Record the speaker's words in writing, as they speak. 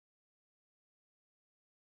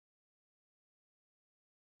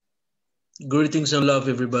Greetings and love,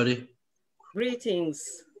 everybody.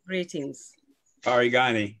 Greetings.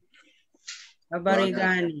 Barigani.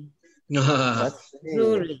 Barigani.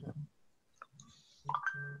 Zuri.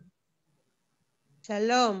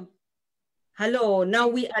 Shalom. Hello, now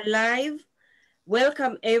we are live.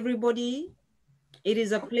 Welcome, everybody. It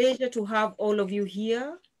is a pleasure to have all of you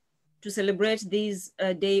here to celebrate this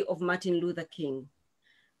day of Martin Luther King.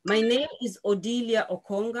 My name is Odilia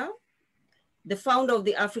Okonga, the founder of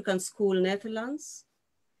the African School Netherlands.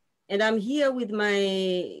 And I'm here with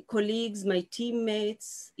my colleagues, my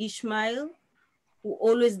teammates, Ishmael, who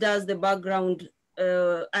always does the background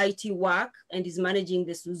IT work and is managing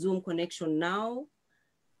this Zoom connection now.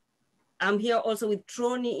 I'm here also with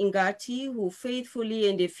Troni Ingati, who faithfully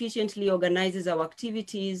and efficiently organizes our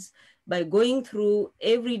activities by going through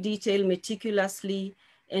every detail meticulously,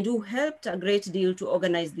 and who helped a great deal to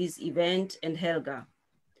organize this event, and Helga.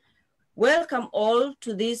 Welcome all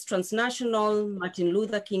to this transnational Martin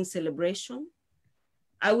Luther King celebration.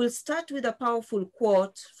 I will start with a powerful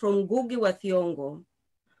quote from Ngugi wa Thiong'o,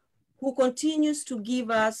 who continues to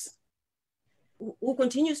give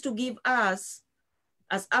us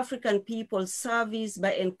as African people service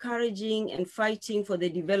by encouraging and fighting for the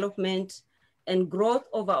development and growth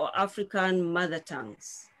of our African mother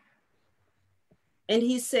tongues. And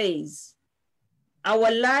he says,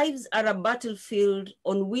 "Our lives are a battlefield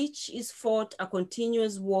on which is fought a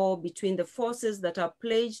continuous war between the forces that are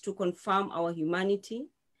pledged to confirm our humanity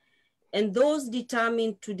and those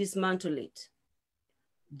determined to dismantle it.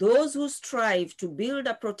 Those who strive to build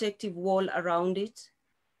a protective wall around it,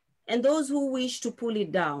 and those who wish to pull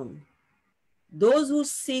it down, those who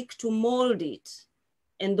seek to mold it,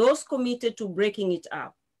 and those committed to breaking it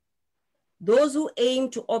up, those who aim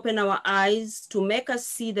to open our eyes to make us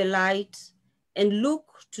see the light and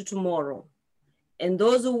look to tomorrow, and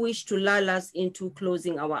those who wish to lull us into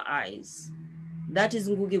closing our eyes." That is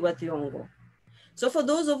Ngugi wa Thiong'o. So for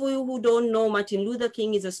those of you who don't know, Martin Luther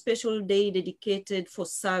King is a special day dedicated for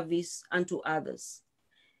service unto others.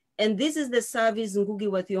 And this is the service Ngugi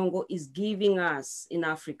wa Thiong'o is giving us in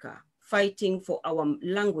Africa, fighting for our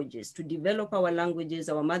languages, to develop our languages,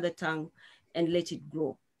 our mother tongue, and let it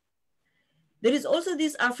grow. There is also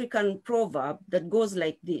this African proverb that goes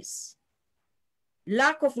like this: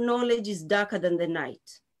 "Lack of knowledge is darker than the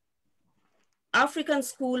night." African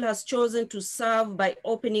School has chosen to serve by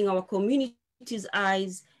opening our community's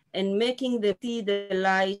eyes and making them see the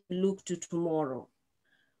light, look to tomorrow.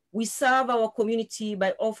 We serve our community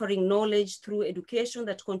by offering knowledge through education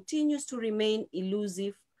that continues to remain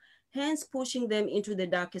elusive, hence pushing them into the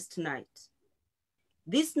darkest night.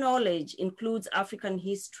 This knowledge includes African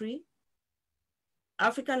history,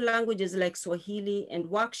 African languages like Swahili, and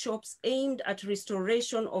workshops aimed at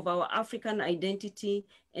restoration of our African identity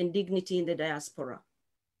and dignity in the diaspora.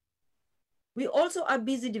 We also are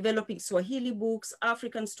busy developing Swahili books,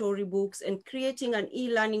 African storybooks, and creating an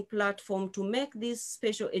e-learning platform to make this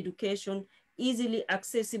special education easily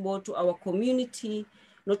accessible to our community,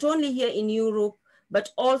 not only here in Europe,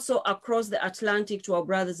 but also across the Atlantic to our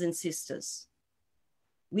brothers and sisters.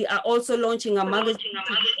 We are also launching a magazine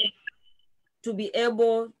to be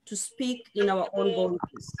able to speak in our own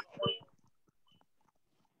voices,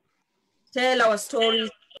 tell our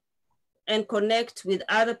stories, and connect with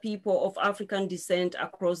other people of African descent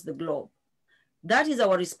across the globe. That is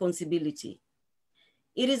our responsibility.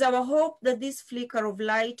 It is our hope that this flicker of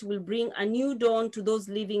light will bring a new dawn to those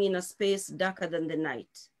living in a space darker than the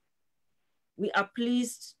night. We are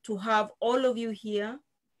pleased to have all of you here,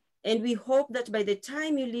 and we hope that by the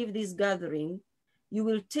time you leave this gathering, you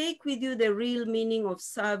will take with you the real meaning of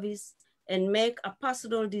service and make a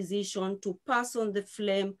personal decision to pass on the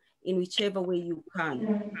flame in whichever way you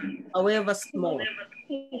can, however small.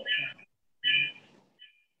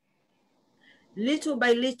 Little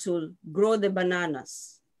by little, grow the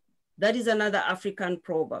bananas. That is another African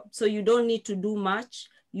proverb. So you don't need to do much.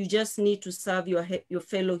 You just need to serve your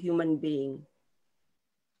fellow human being.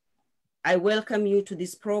 I welcome you to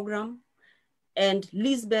this program. And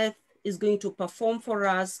Lisbeth is going to perform for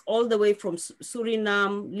us all the way from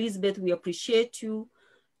Suriname. Lisbeth, we appreciate you.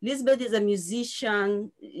 Lisbeth is a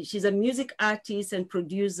musician. She's a music artist and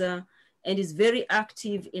producer, and is very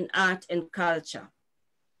active in art and culture,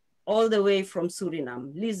 all the way from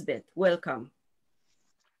Suriname. Lisbeth, welcome.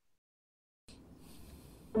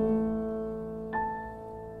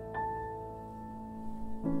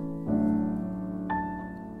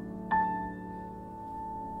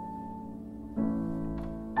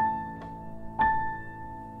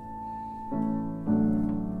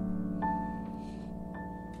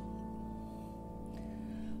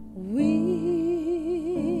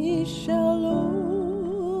 We shall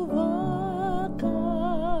overcome.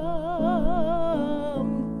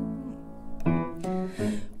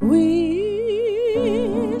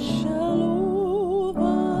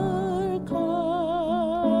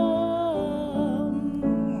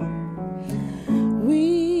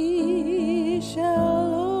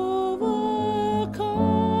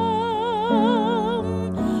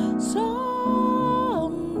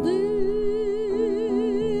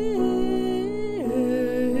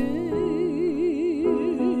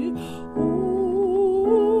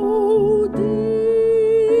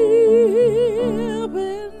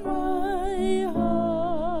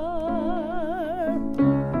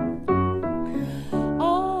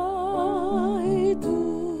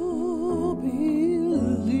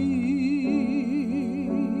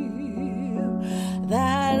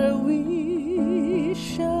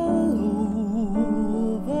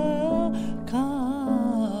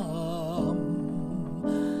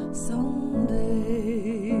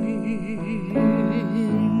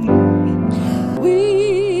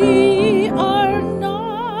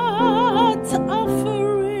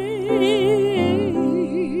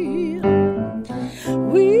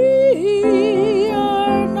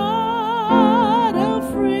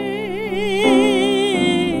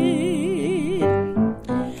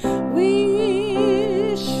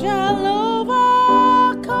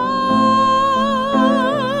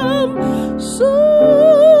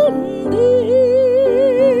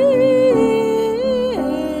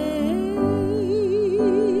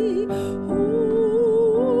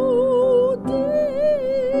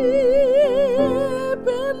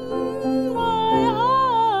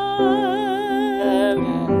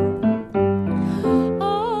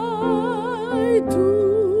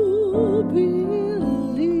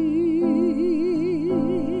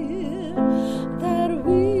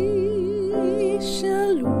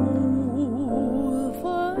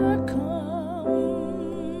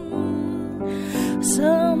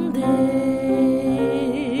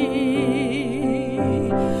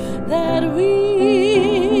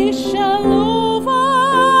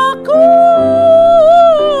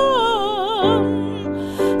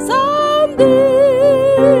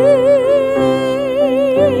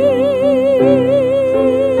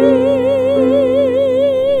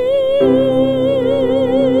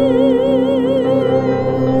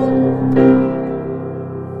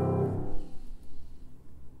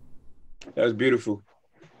 was beautiful.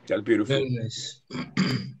 That's beautiful. Very nice.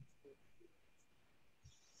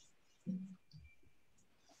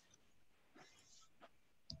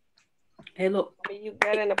 Hey, look. You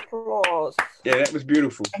get an applause. Yeah, that was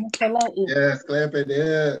beautiful. Yes, clap it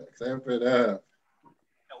up. Clap it up.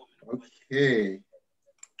 Okay. Is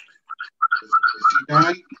she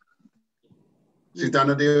done? She's done,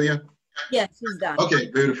 Adelia? Yes, she's done.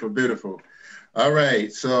 Okay, beautiful, beautiful. All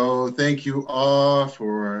right, so thank you all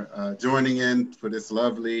for joining in for this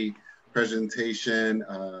lovely presentation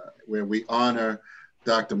where we honor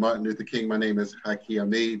Dr. Martin Luther King. My name is Haki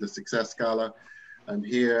Ami, the Success Scholar. I'm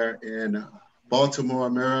here in Baltimore,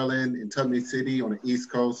 Maryland, in Tubman City on the East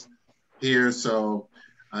Coast here. So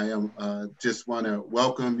I am just want to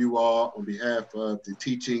welcome you all on behalf of the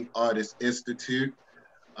Teaching Artists Institute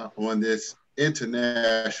on this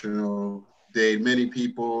International Day. Many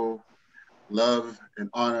people love and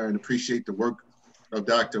honor and appreciate the work of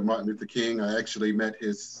Dr. Martin Luther King. I actually met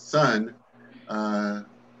his son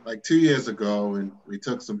like 2 years ago, and we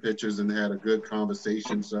took some pictures and had a good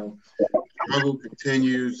conversation. So the struggle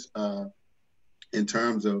continues in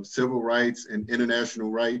terms of civil rights and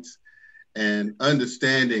international rights and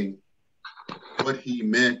understanding what he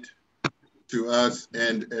meant to us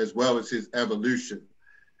and as well as his evolution.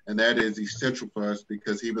 And that is essential for us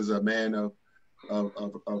because he was a man of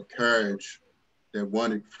courage that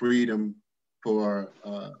wanted freedom for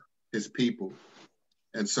his people.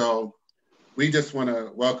 And so we just want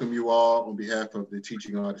to welcome you all on behalf of the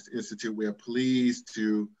Teaching Artists Institute. We are pleased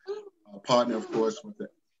to partner, of course, with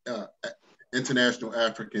the International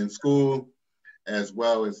African School, as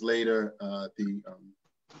well as later the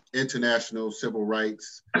International Civil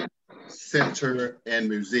Rights Center and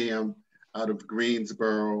Museum out of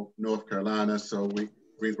Greensboro, North Carolina. So we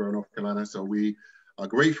are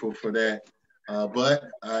grateful for that. But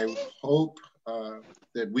I hope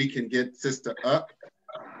that we can get Sister up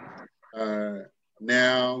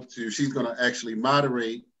now she's going to actually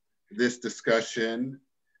moderate this discussion.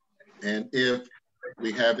 And if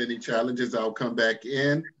we have any challenges, I'll come back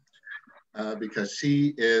in because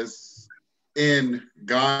she is in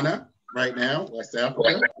Ghana right now, West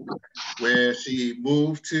Africa, where she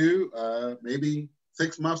moved to maybe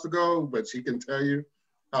 6 months ago, but she can tell you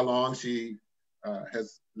how long she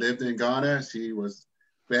has lived in Ghana. She was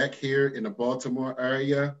back here in the Baltimore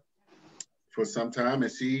area for some time,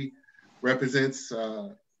 and she represents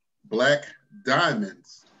Black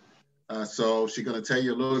Diamonds. So she's going to tell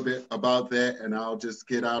you a little bit about that, and I'll just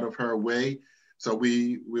get out of her way. So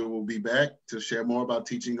we will be back to share more about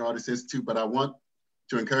Teaching Artists Institute, but I want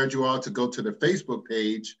to encourage you all to go to the Facebook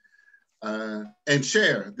page and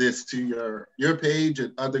share this to your page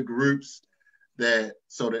and other groups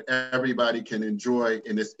so that everybody can enjoy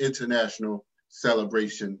in this international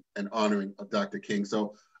celebration and honoring of Dr. King.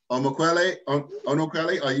 So Anokwale,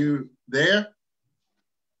 are you there?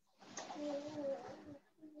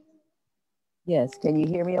 Yes, can you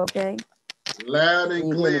hear me okay? Loud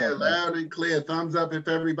and clear, loud and clear. Thumbs up if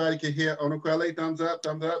everybody can hear. Anokwale, thumbs up,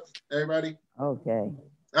 everybody. Okay.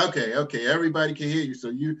 Okay, everybody can hear you. So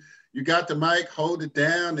you got the mic, hold it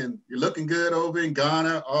down, and you're looking good over in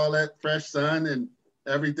Ghana, all that fresh sun and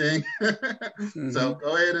everything. So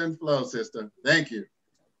go ahead and flow, sister. Thank you.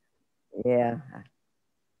 Yeah.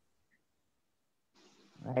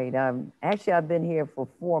 Right. Actually, I've been here for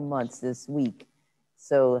 4 months this week.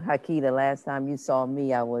 So, Haki, the last time you saw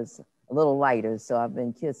me, I was a little lighter. So I've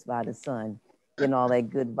been kissed by the sun, getting all that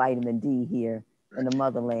good vitamin D here in the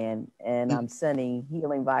motherland. And I'm sending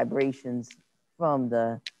healing vibrations from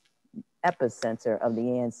the epicenter of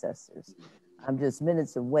the ancestors. I'm just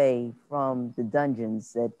minutes away from the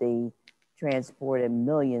dungeons that they transported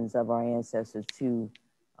millions of our ancestors to,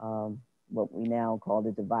 what we now call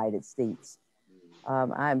the divided states.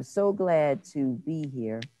 I'm so glad to be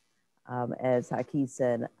here. As Haki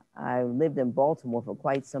said, I lived in Baltimore for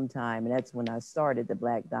quite some time, and that's when I started the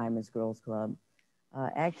Black Diamonds Girls Club,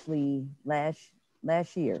 actually last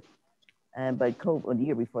year, but the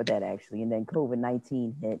year before that actually, and then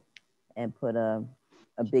COVID-19 hit and put a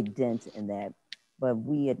big dent in that. But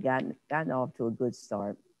we had gotten off to a good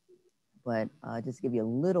start. But just to give you a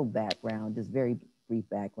little background, just very brief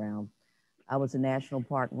background, I was a National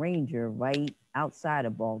Park Ranger right outside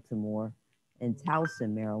of Baltimore in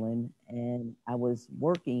Towson, Maryland, and I was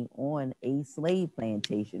working on a slave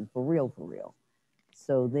plantation, for real.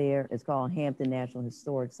 So there, it's called Hampton National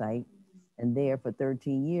Historic Site, and there for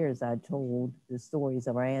 13 years, I told the stories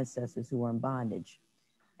of our ancestors who were in bondage.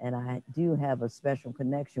 And I do have a special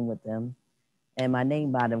connection with them. And my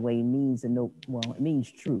name, by the way, means it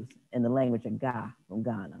means truth in the language of Ga from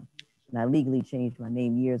Ghana. And I legally changed my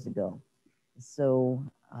name years ago. So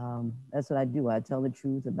That's what I do. I tell the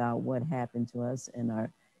truth about what happened to us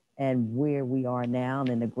and where we are now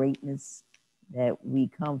and the greatness that we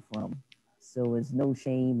come from. So there's no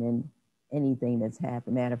shame in anything that's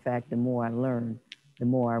happened. Matter of fact, the more I learn, the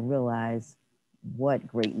more I realize what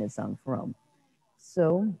greatness I'm from.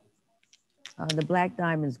 So the Black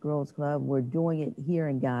Diamonds Girls Club, we're doing it here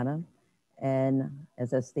in Ghana. And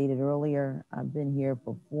as I stated earlier, I've been here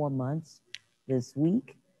for 4 months this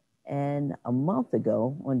week. And a month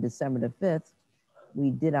ago, on December the 5th, we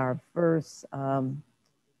did our first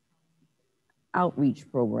outreach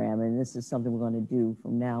program. And this is something we're going to do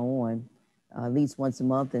from now on, at least once a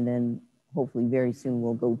month. And then hopefully very soon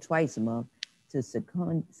we'll go twice a month to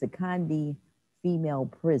Sekandi Female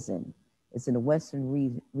Prison. It's in the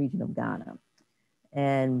western region of Ghana.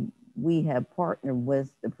 And we have partnered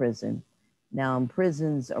with the prison. Now,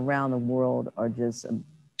 prisons around the world are just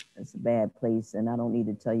it's a bad place, and I don't need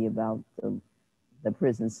to tell you about the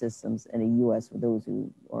prison systems in the U.S. for those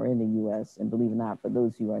who are in the U.S. And believe it or not, for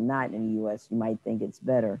those who are not in the U.S., you might think it's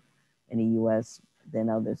better in the U.S. than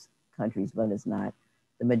other countries, but it's not.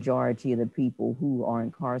 The majority of the people who are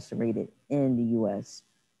incarcerated in the U.S.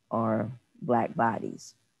 are Black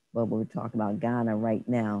bodies, but we're talking about Ghana right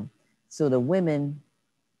now. So the women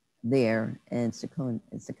there in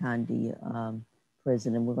Sekandi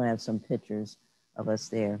prison, and we're going to have some pictures of us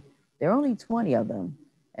there. There are only 20 of them.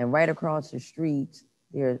 And right across the street,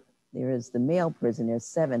 there is the male prison. There's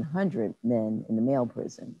 700 men in the male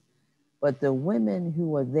prison. But the women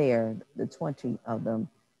who are there, the 20 of them,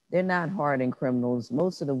 they're not hardened criminals.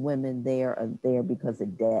 Most of the women there are there because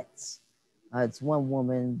of debts. It's one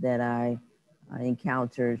woman that I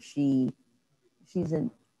encountered. She's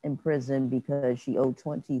in prison because she owed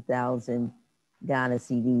 20,000 Ghana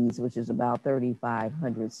CDs, which is about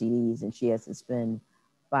 3,500 CDs, and she has to spend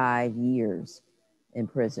 5 years in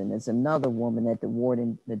prison. There's another woman that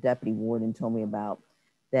the deputy warden told me about,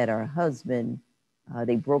 that her husband,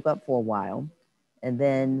 they broke up for a while, and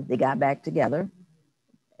then they got back together,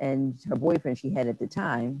 and her boyfriend she had at the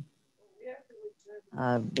time,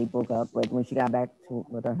 they broke up, but when she got back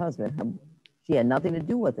with her husband, she had nothing to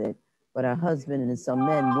do with it, but her husband and some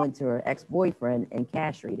men went to her ex-boyfriend and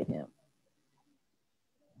castrated him.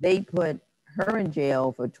 They put her in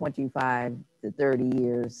jail for 25 to 30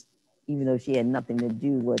 years, even though she had nothing to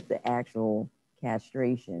do with the actual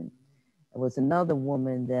castration. There was another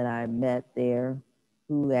woman that I met there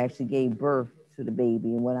who actually gave birth to the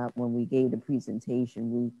baby. And when we gave the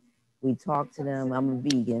presentation, we talked to them. I'm a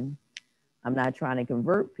vegan. I'm not trying to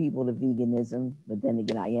convert people to veganism, but then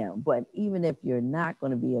again, I am. But even if you're not going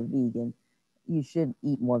to be a vegan, you should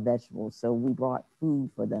eat more vegetables. So we brought food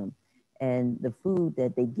for them. And the food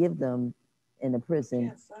that they give them in the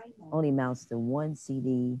prison only amounts to 1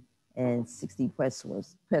 CD and 60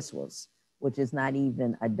 pesos, which is not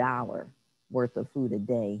even $1 worth of food a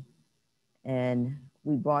day. And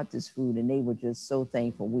we brought this food and they were just so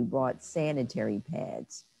thankful. We brought sanitary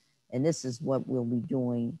pads. And this is what we'll be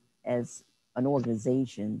doing as an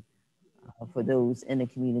organization for those in the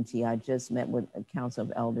community. I just met with a council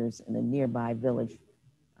of elders in a nearby village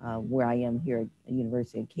where I am here at the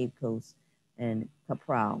University of Cape Coast and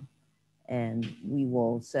Capral. And we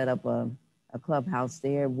will set up a clubhouse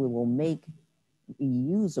there. We will make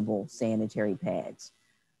reusable sanitary pads.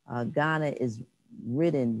 Ghana is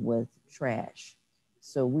ridden with trash.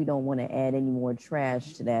 So we don't want to add any more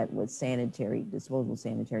trash to that with disposable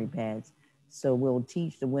sanitary pads. So we'll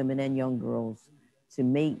teach the women and young girls to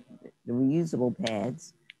make the reusable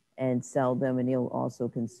pads and sell them, and they'll also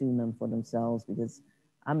consume them for themselves, because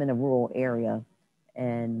I'm in a rural area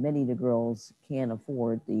and many of the girls can't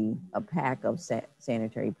afford a pack of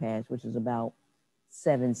sanitary pads, which is about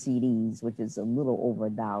 7 CDs, which is a little over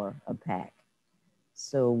 $1 a pack.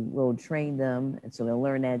 So we'll train them, and so they'll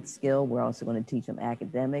learn that skill. We're also going to teach them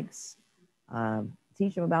academics,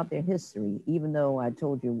 teach them about their history. Even though I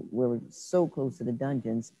told you we're so close to the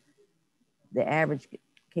dungeons, the average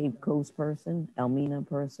Cape Coast person, Elmina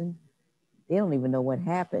person, they don't even know what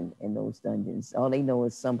happened in those dungeons. All they know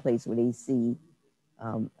is someplace where they see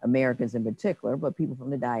Americans in particular, but people from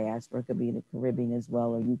the diaspora, could be in the Caribbean as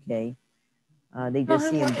well, or UK. They just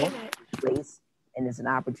see them both place, and it's an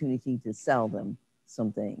opportunity to sell them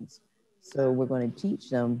some things. So we're going to teach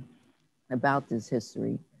them about this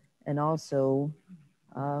history, and also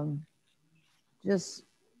just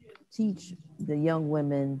teach the young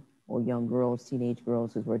women or young girls, teenage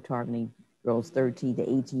girls, because we're targeting girls 13 to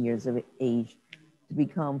 18 years of age, to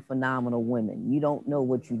become phenomenal women. You don't know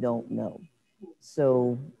what you don't know.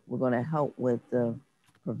 So we're going to help with the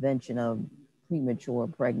prevention of premature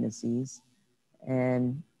pregnancies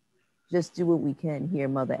and just do what we can here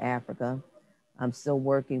in Mother Africa. I'm still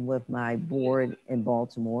working with my board in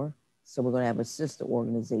Baltimore. So we're going to have a sister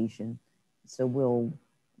organization. So we'll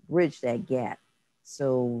bridge that gap.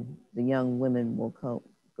 So the young women will go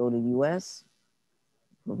to the US,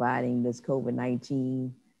 providing this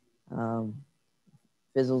COVID-19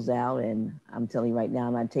 fizzles out. And I'm telling you right now,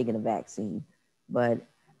 I'm not taking a vaccine, but,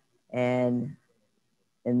 and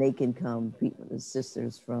they can come, people, the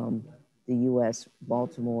sisters from the US,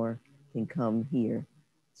 Baltimore, can come here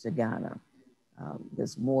to Ghana.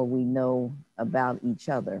 The more we know about each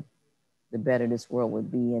other, the better this world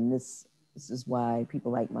would be. And this is why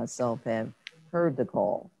people like myself have heard the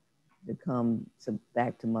call to come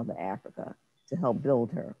back to Mother Africa to help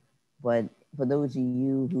build her. But for those of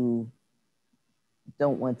you who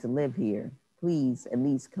don't want to live here, please at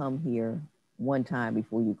least come here one time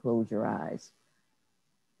before you close your eyes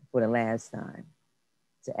for the last time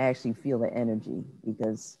to actually feel the energy,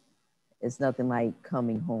 because it's nothing like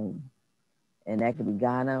coming home. And that could be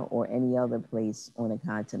Ghana or any other place on the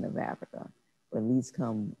continent of Africa. But at least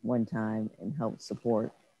come one time and help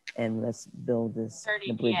support, and let's build this,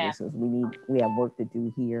 the bridges, because we have work to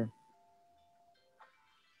do here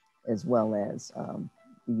as well as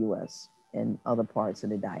the US and other parts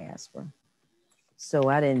of the diaspora. So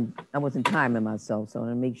I wasn't timing myself, so I'm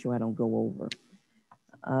gonna make sure I don't go over.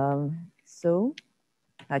 So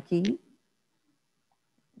Haki,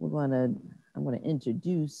 I'm gonna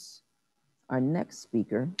introduce our next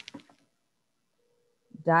speaker,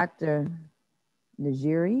 Dr.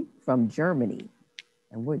 Njeri from Germany.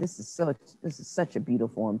 And this is such a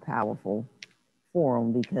beautiful and powerful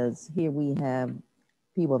forum, because here we have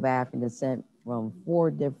people of African descent from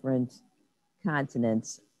 4 different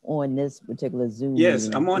continents on this particular Zoom Yes,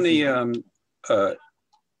 meeting. I'm on the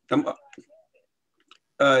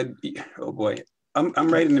oh boy,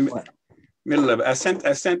 I'm right in the middle of it. I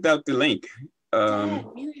sent out the link.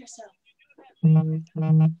 Mute yourself.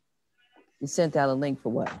 You sent out a link for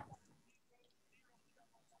what?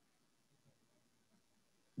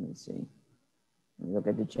 Let me see. Let me look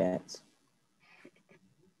at the chats.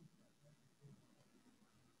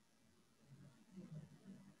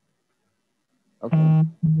 Okay.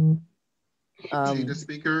 See the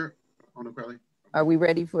speaker, Anokwale? Are we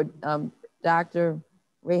ready for Dr.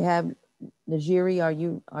 Rahab Njeri?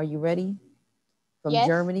 Are you ready? From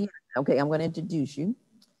Germany? Okay, I'm going to introduce you.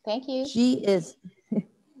 Thank you. She is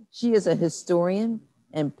a historian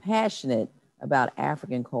and passionate about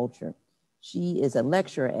African culture. She is a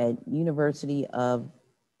lecturer at University of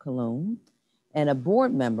Cologne and a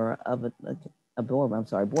board member of a board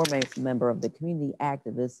member of the community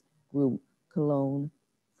activist group Cologne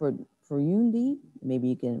for Frundi,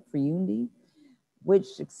 which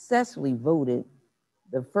successfully voted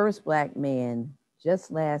the first Black man just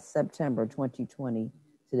last September 2020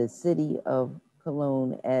 to the city of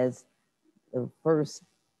Cologne as the first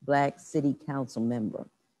Black city council member.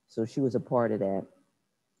 So she was a part of that.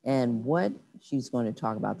 And what she's going to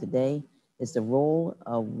talk about today is the role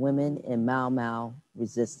of women in Mau Mau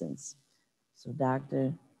resistance. So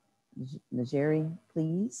Dr. Njeri,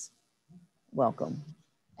 please, welcome.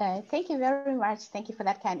 Thank you very much. Thank you for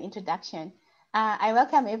that kind introduction. I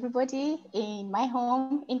welcome everybody in my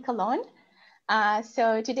home in Cologne.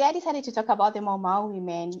 So today I decided to talk about the Mau Mau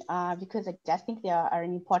women because I just think they are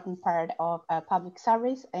an important part of public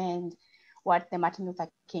service and what the Martin Luther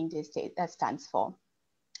King Day stands for.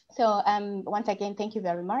 So once again, thank you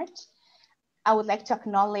very much. I would like to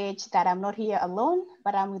acknowledge that I'm not here alone,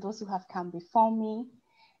 but I'm with those who have come before me.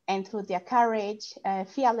 And through their courage,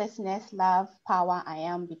 fearlessness, love, power, I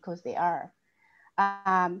am because they are.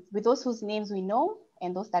 With those whose names we know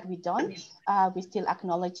and those that we don't, we still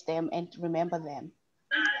acknowledge them and remember them.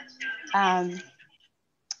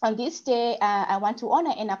 On this day, I want to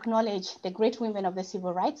honor and acknowledge the great women of the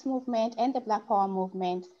civil rights movement and the Black Power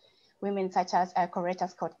movement, women such as Coretta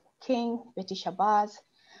Scott King, Betty Shabazz,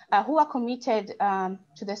 who are committed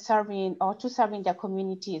to serving their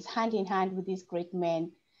communities hand in hand with these great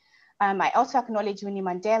men. I also acknowledge Winnie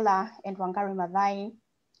Mandela and Wangari Maathai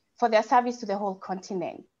for their service to the whole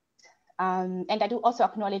continent. And I do also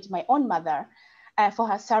acknowledge my own mother for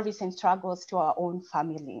her service and struggles to our own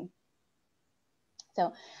family.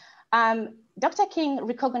 So Dr. King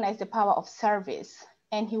recognized the power of service,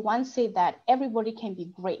 and he once said that everybody can be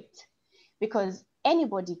great because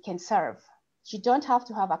anybody can serve. You don't have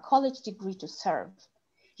to have a college degree to serve.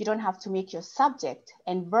 You don't have to make your subject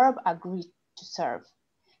and verb agree to serve.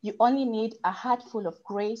 You only need a heart full of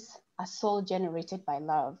grace, a soul generated by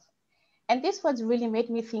love. And this words really made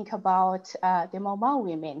me think about the Mau Mau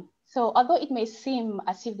women. So although it may seem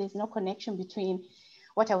as if there's no connection between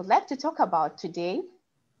what I would like to talk about today,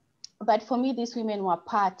 But for me, these women were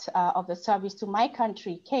part of the service to my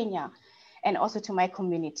country, Kenya, and also to my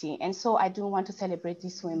community. And so I do want to celebrate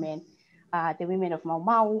these women, the women of Mau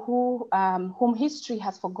Mau, whom history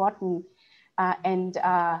has forgotten, and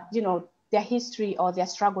you know, their history or their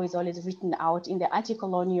struggle is always written out in the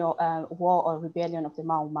anti-colonial war or rebellion of the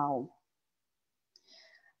Mau Mau.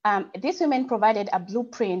 These women provided a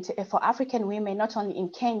blueprint for African women, not only in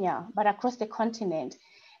Kenya, but across the continent.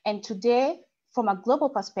 And today, from a global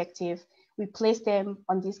perspective, we place them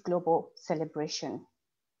on this global celebration.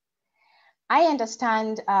 I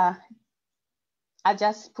understand, I'll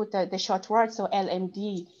just put the short word, so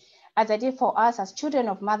LMD, as I did for us as children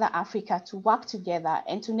of Mother Africa, to work together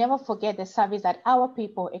and to never forget the service that our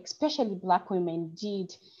people, especially Black women,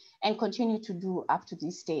 did and continue to do up to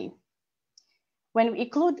this day. When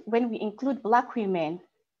we include Black women,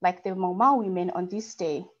 like the Mau Mau women on this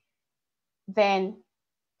day, then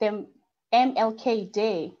the MLK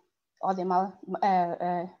Day, or the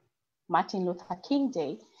Martin Luther King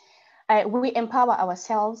Day, we empower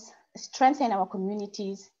ourselves, strengthen our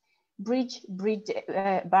communities, bridge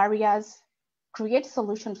barriers, create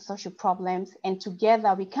solutions to social problems, and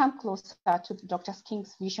together we come closer to Dr.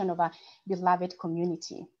 King's vision of a beloved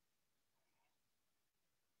community,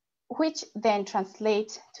 which then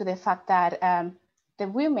translates to the fact that the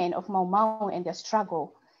women of Mau Mau and their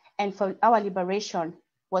struggle and for our liberation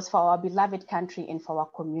was for our beloved country and for our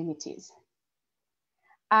communities.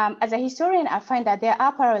 As a historian, I find that there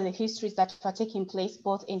are parallel histories that are taking place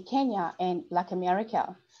both in Kenya and Black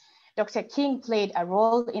America. Dr. King played a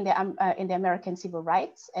role in the American civil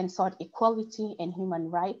rights and sought equality and human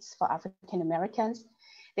rights for African Americans,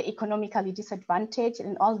 the economically disadvantaged,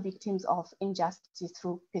 and all victims of injustice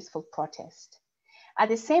through peaceful protest. At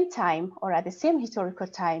the same time, or at the same historical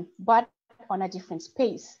time, but on a different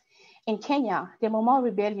space, in Kenya, the Mau Mau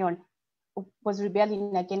rebellion was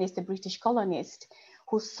rebelling against the British colonists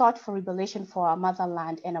who sought for liberation for our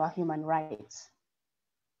motherland and our human rights.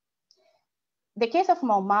 The case of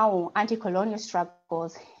Mau Mau anti-colonial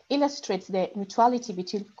struggles illustrates the mutuality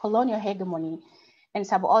between colonial hegemony and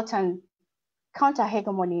subaltern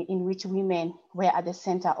counter-hegemony in which women were at the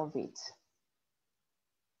center of it.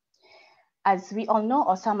 As we all know,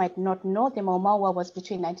 or some might not know, the Mau Mau War was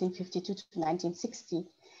between 1952 to 1960,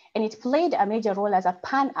 and it played a major role as a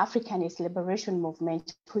Pan-Africanist liberation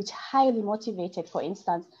movement, which highly motivated, for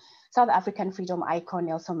instance, South African freedom icon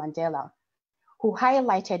Nelson Mandela, who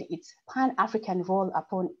highlighted its Pan-African role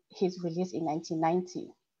upon his release in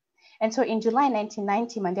 1990. And so in July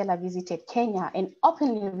 1990, Mandela visited Kenya and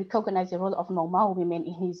openly recognized the role of Mau Mau women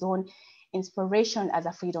in his own inspiration as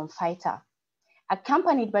a freedom fighter.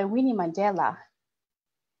 Accompanied by Winnie Mandela,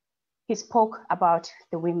 he spoke about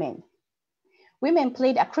the women. Women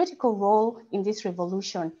played a critical role in this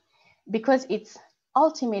revolution because its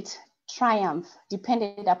ultimate triumph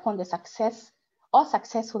depended upon the success or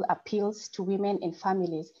successful appeals to women and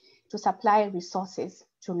families to supply resources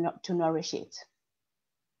to nourish it.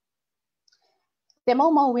 The Mau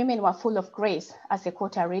Mau women were full of grace, as the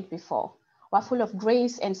quote I read before, were full of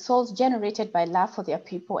grace and souls generated by love for their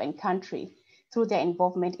people and country through their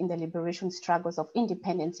involvement in the liberation struggles of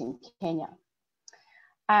independence in Kenya.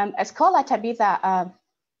 A scholar, Tabitha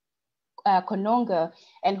Kononga,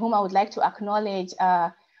 and whom I would like to acknowledge,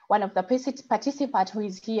 one of the participants who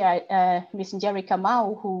is here, Ms. Njeri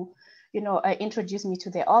Rahab, who introduced me to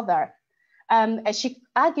the author. She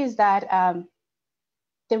argues that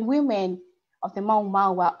the women of the Mau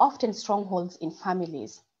Mau were often strongholds in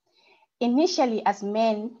families. Initially, as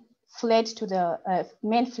men fled to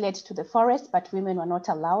the forest, but women were not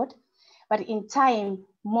allowed. But in time,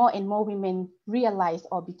 more and more women realized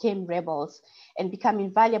or became rebels and become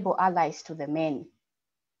invaluable allies to the men.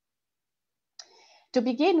 To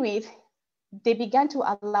begin with, they began to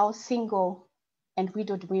allow single and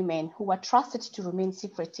widowed women who were trusted to remain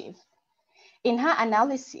secretive. In her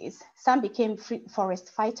analysis, some became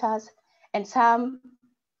forest fighters, and some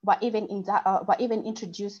were even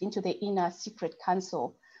introduced into the inner secret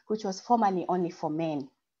council, which was formerly only for men.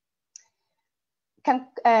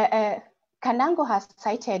 Kanango has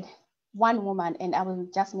cited one woman, and I will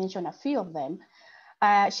just mention a few of them.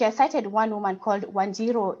 She has cited one woman called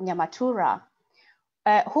Wanjiro Nyamatura,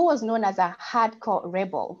 who was known as a hardcore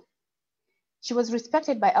rebel. She was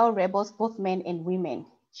respected by all rebels, both men and women.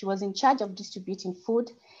 She was in charge of distributing food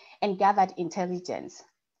and gathered intelligence.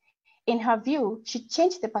 In her view, she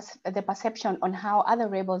changed the perception on how other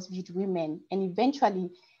rebels viewed women and eventually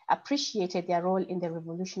appreciated their role in the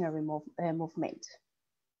revolutionary movement.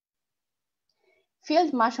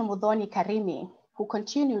 Field Marshal Muthoni Karimi, who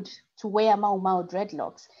continued to wear Mau Mau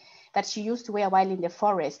dreadlocks, that she used to wear while in the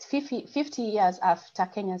forest 50 years after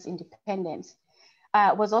Kenya's independence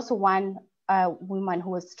was also one woman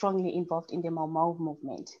who was strongly involved in the Mau Mau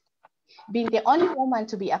movement. Being the only woman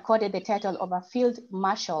to be accorded the title of a field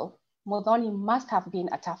marshal, Muthoni must have been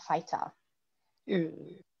a tough fighter.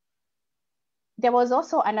 There was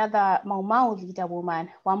also another Mau Mau leader woman,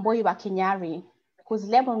 Wambui Wakinyari,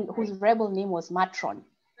 whose rebel name was Matron.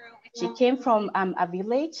 She came from a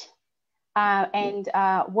village and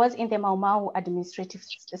was in the Mau Mau administrative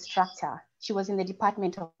structure. She was in the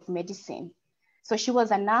Department of Medicine. So she was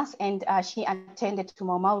a nurse, and she attended to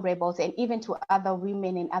Mau Mau rebels and even to other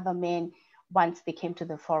women and other men once they came to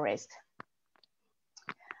the forest.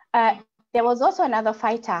 There was also another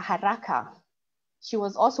fighter, Haraka. She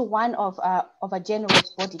was also one of a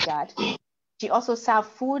general's bodyguard. She also served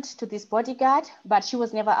food to this bodyguard, but she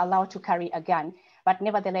was never allowed to carry a gun. But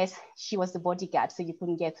nevertheless, she was the bodyguard, so you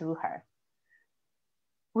couldn't get through her.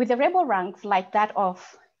 With the rebel ranks like that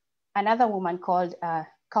of another woman called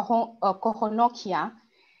Kohonokia,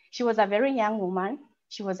 she was a very young woman.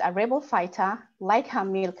 She was a rebel fighter like her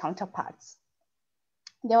male counterparts.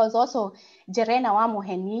 There was also Jerena wa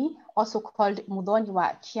Muheni, also called Muthoni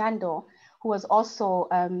wa Kiando, who was also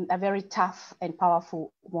a very tough and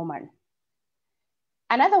powerful woman.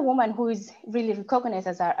 Another woman who is really recognized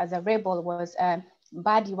as a rebel was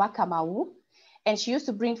Badi Wakamau, and she used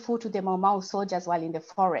to bring food to the Mau Mau soldiers while in the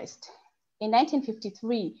forest. In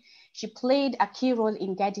 1953, she played a key role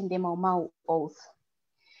in guiding the Mau Mau oath.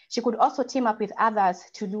 She could also team up with others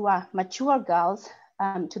to lure mature girls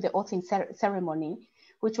to the oathing ceremony,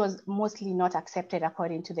 which was mostly not accepted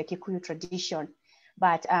according to the Kikuyu tradition,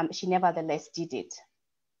 but she nevertheless did it.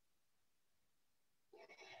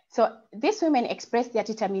 So these women expressed their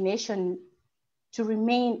determination to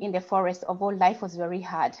remain in the forest, although life was very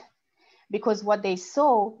hard, because what they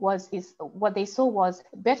saw was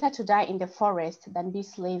better to die in the forest than be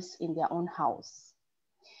slaves in their own house.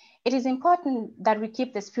 It is important that we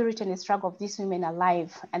keep the spirit and the struggle of these women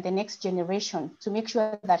alive and the next generation to make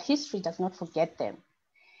sure that history does not forget them.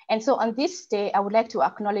 And so on this day, I would like to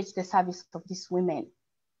acknowledge the service of these women.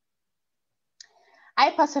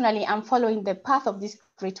 I personally am following the path of these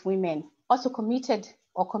great women, also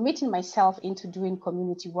committing myself into doing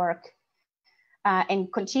community work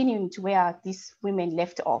and continuing to where these women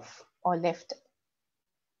left off or left.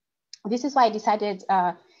 This is why I decided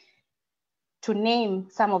to name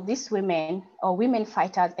some of these women or women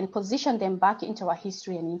fighters and position them back into our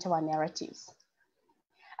history and into our narratives.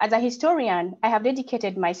 As a historian, I have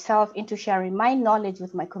dedicated myself into sharing my knowledge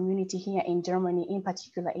with my community here in Germany, in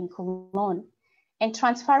particular in Cologne, and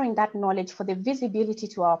transferring that knowledge for the visibility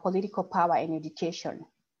to our political power and education.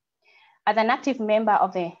 As an active member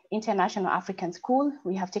of the International African School,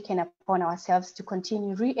 we have taken upon ourselves to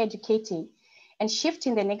continue re-educating and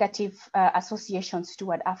shifting the negative associations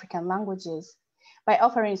toward African languages by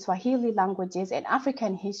offering Swahili languages and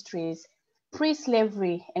African histories,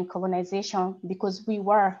 pre-slavery and colonization, because we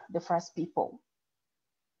were the first people.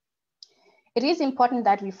 It is important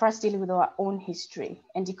that we first deal with our own history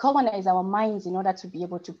and decolonize our minds in order to be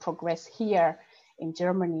able to progress here in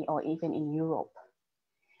Germany or even in Europe.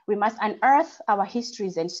 We must unearth our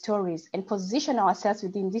histories and stories and position ourselves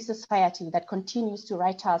within this society that continues to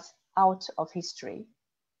write us out of history.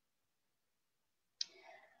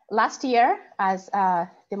 Last year, as the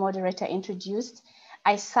moderator introduced,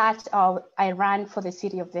 I ran for the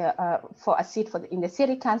city of for a seat in the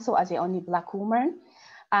city council as the only Black woman,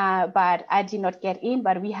 but I did not get in.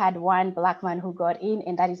 But we had one Black man who got in,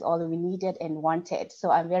 and that is all we needed and wanted. So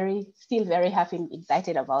I'm still very happy and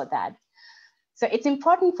excited about that. So it's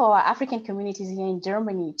important for our African communities here in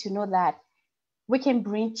Germany to know that we can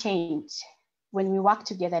bring change when we work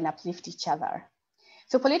together and uplift each other.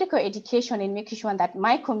 So political education and making sure that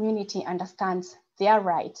my community understands their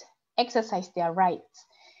rights, exercise their rights,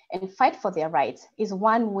 and fight for their rights is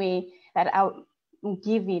one way that I'm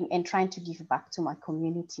giving and trying to give back to my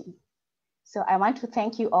community. So I want to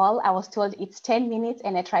thank you all. I was told it's 10 minutes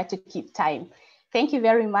and I try to keep time. Thank you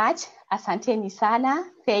very much. Asanteni sana.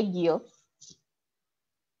 Thank you.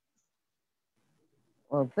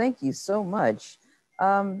 Well, thank you so much.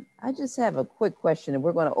 I just have a quick question, and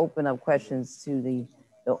we're going to open up questions to the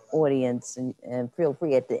audience, and feel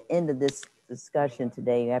free at the end of this discussion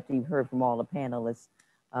today, after you've heard from all the panelists,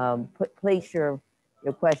 place your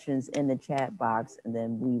questions in the chat box, and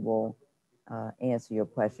then we will answer your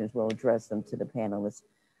questions. We'll address them to the panelists.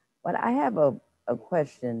 But I have a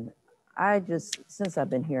question. Since I've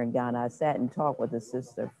been here in Ghana, I sat and talked with a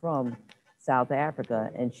sister from South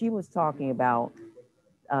Africa, and she was talking about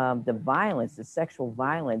the violence, the sexual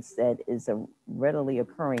violence that is a readily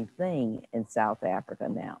occurring thing in South Africa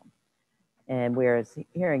now. And whereas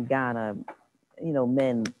here in Ghana, you know,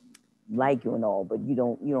 men like you and all, but you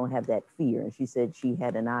don't have that fear. And she said she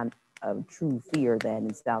had a true fear of that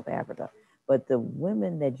in South Africa. But the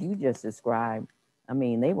women that you just described, I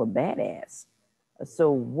mean, they were badass.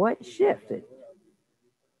 So what shifted?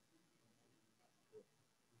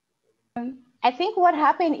 I think what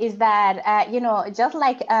happened is that, you know, just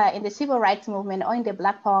like in the civil rights movement or in the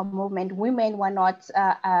Black Power movement, women were not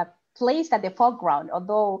placed at the foreground,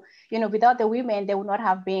 although, you know, without the women, there would not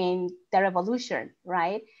have been the revolution,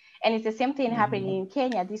 right? And it's the same thing happening in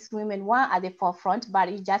Kenya. These women were at the forefront,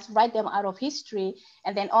 but you just write them out of history,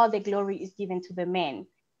 and then all the glory is given to the men.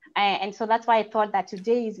 And so that's why I thought that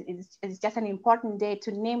today is just an important day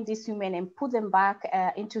to name these women and put them back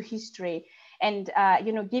into history. And,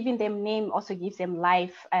 you know, giving them name also gives them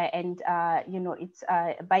life. You know, it's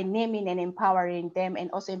by naming and empowering them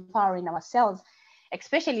and also empowering ourselves,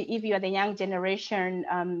 especially if you are the young generation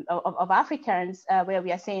of Africans, where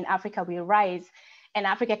we are saying Africa will rise. And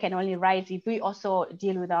Africa can only rise if we also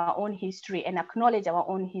deal with our own history and acknowledge our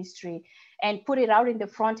own history and put it out in the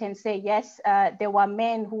front and say, yes, there were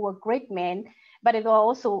men who were great men, but there were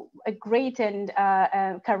also a great and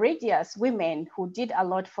courageous women who did a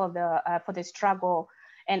lot for the struggle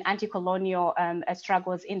and anti-colonial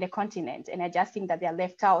struggles in the continent. And I just think that they're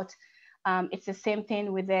left out. It's the same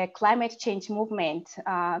thing with the climate change movement.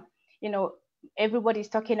 You know, everybody's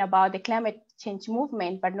talking about the climate change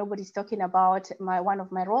movement, but nobody's talking about one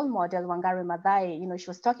of my role model, Wangari Maathai. You know, she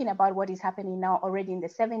was talking about what is happening now already in the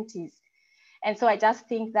 70s. And so I just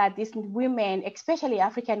think that these women, especially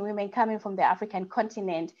African women coming from the African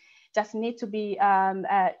continent, just need to be,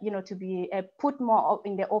 you know, to be put more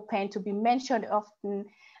in the open, to be mentioned often,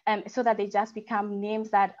 so that they just become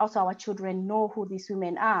names that also our children know who these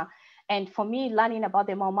women are. And for me, learning about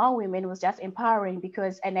the Mau Mau women was just empowering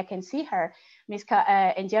because, and I can see her, Ms.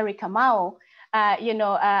 Njeri Kamau, you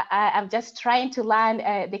know, I'm just trying to learn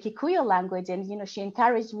the Kikuyu language, and you know, she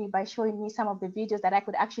encouraged me by showing me some of the videos that I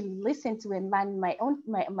could actually listen to and learn my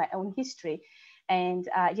own history, and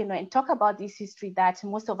you know, and talk about this history that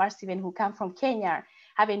most of us, even who come from Kenya,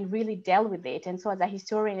 haven't really dealt with it. And so, as a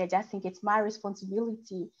historian, I just think it's my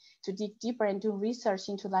responsibility to dig deeper and do research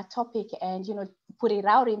into that topic, and you know, put it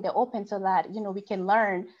out in the open so that you know we can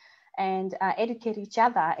learn and educate each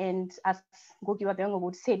other, and as Ngugi wa Thiong'o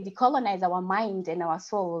would say, decolonize our mind and our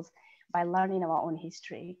souls by learning our own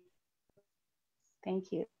history.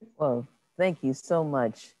 Thank you. Well, thank you so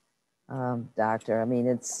much, Doctor. I mean,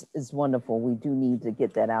 it's wonderful. We do need to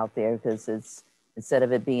get that out there because it's, instead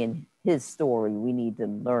of it being his story, we need to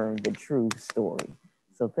learn the true story.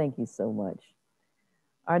 So thank you so much.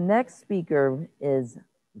 Our next speaker is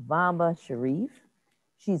Vamba Sherif.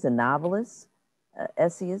 She's a novelist,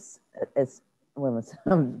 essayist,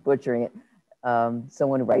 I'm butchering it,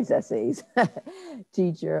 someone who writes essays,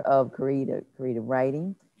 teacher of creative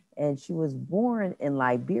writing. And she was born in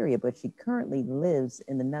Liberia, but she currently lives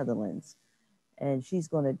in the Netherlands. And she's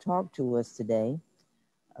going to talk to us today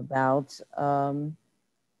about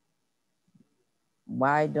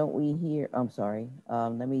why don't we hear, I'm sorry,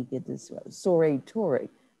 let me get this right.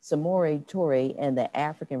 Samori Toure and the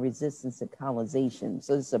African resistance to colonization.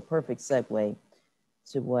 So this is a perfect segue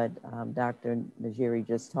to what Dr. Njeri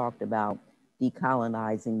just talked about,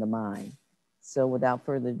 decolonizing the mind. So without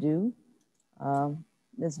further ado,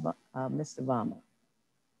 Mr.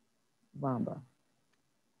 Vamba.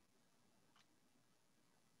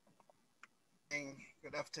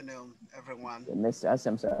 Good afternoon, everyone. I'm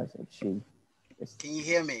sorry, she. Can you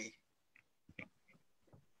hear me?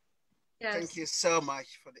 Yes. Thank you so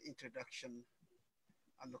much for the introduction,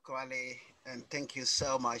 Anokwale, and thank you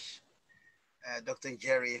so much, Dr.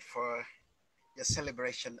 Njeri, for your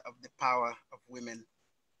celebration of the power of women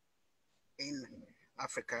in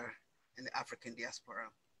Africa and the African diaspora.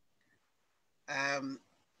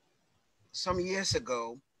 Some years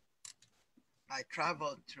ago, I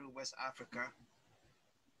traveled through West Africa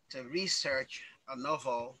to research a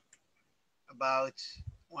novel about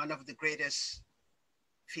one of the greatest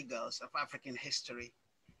figures of African history,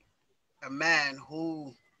 a man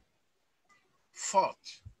who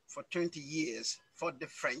fought for 20 years, fought the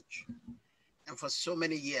French, and for so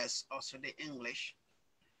many years also the English,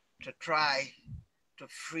 to try to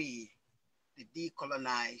free, to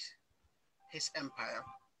decolonize his empire.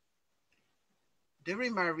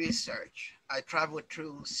 During my research, I traveled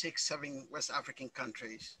through 6, 7 West African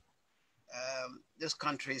countries. Those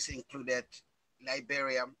countries included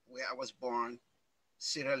Liberia, where I was born,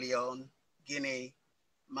 Sierra Leone, Guinea,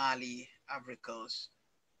 Mali, Ivory Coast,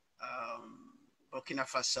 Burkina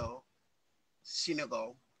Faso,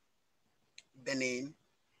 Senegal, Benin.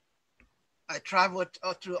 I traveled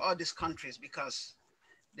through all these countries because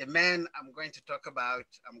the man I'm going to talk about,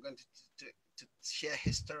 I'm going to share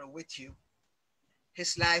his story with you.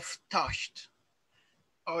 His life touched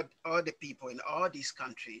all the people in all these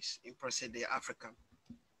countries in present-day Africa.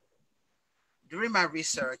 During my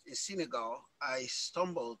research in Senegal, I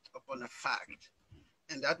stumbled upon a fact,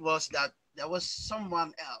 and that was that there was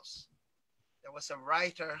someone else. There was a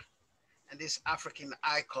writer and this African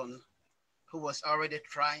icon who was already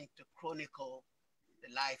trying to chronicle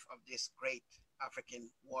the life of this great African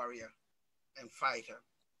warrior and fighter.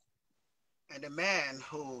 And the man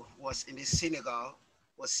who was in this Senegal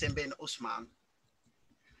was Sembène Ousmane.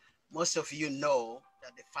 Most of you know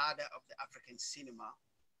that the father of the African cinema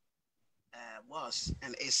was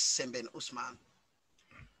and is Sembène Ousmane.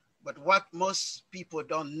 But what most people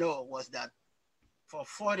don't know was that for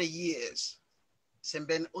 40 years,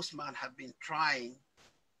 Sembène Ousmane had been trying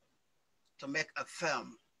to make a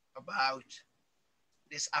film about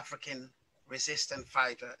this African resistance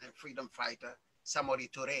fighter and freedom fighter, Samori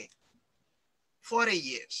Touré. 40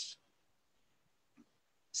 years.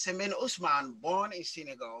 Sembène Ousmane, born in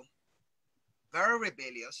Senegal, very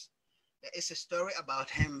rebellious. There is a story about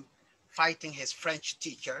him fighting his French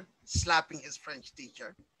teacher, slapping his French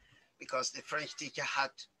teacher, because the French teacher had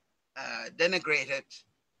denigrated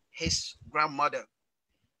his grandmother.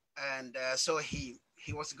 And so he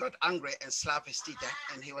got angry and slapped his teacher,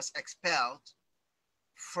 and he was expelled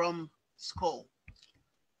from school.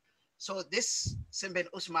 So this Sembène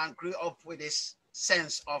Ousmane grew up with this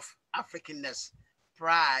sense of Africanness,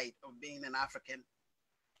 pride of being an African.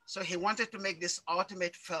 So he wanted to make this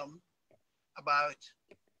ultimate film about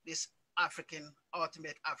this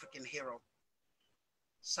ultimate African hero,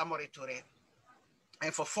 Samori Touré.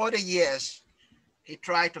 And for 40 years, he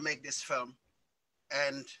tried to make this film,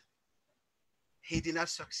 and he did not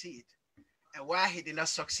succeed. And why he did not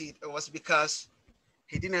succeed, it was because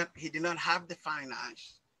he did not have the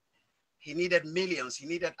finance. He needed millions. He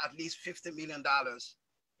needed at least $50 million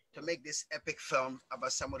to make this epic film about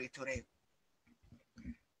Samori Touré.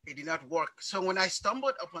 It did not work. So when I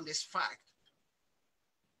stumbled upon this fact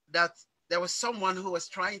that there was someone who was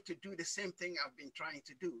trying to do the same thing I've been trying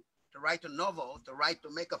to do, to write a novel, to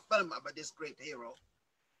make a film about this great hero,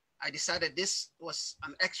 I decided this was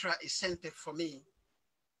an extra incentive for me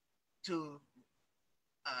to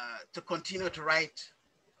continue to write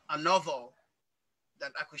a novel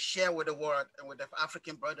that I could share with the world and with the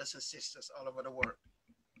African brothers and sisters all over the world.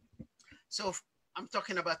 So I'm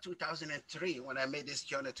talking about 2003 when I made this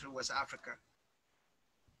journey through West Africa.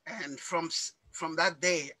 And from that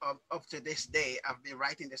day up to this day, I've been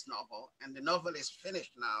writing this novel, and the novel is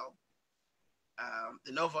finished now.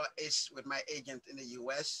 The novel is with my agent in the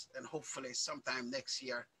US, and hopefully sometime next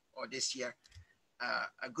year or this year,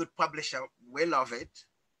 a good publisher will love it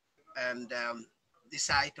and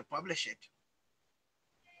decide to publish it.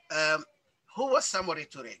 Who was Samori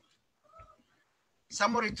Touré?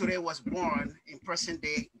 Samori Touré was born in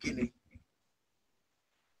present-day Guinea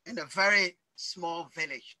in a very small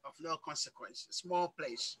village of no consequence, a small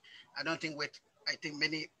place. I think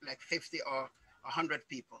many, like 50 or 100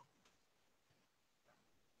 people.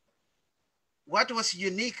 What was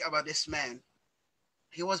unique about this man,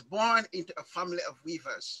 he was born into a family of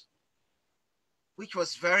weavers, which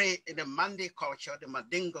was very, in the Mande culture, the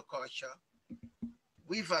Mandingo culture,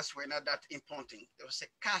 weavers were not that important. There was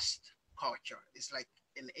a caste culture. It's like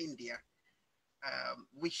in India,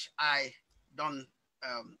 which I don't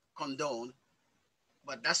condone,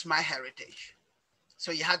 but that's my heritage.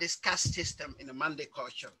 So you had this caste system in the Mande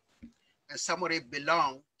culture, and somebody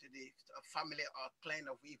belonged to a family or clan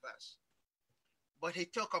of weavers. But he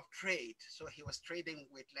took up trade. So he was trading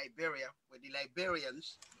with Liberia, with the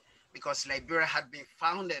Liberians, because Liberia had been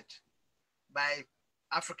founded by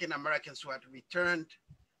African Americans who had returned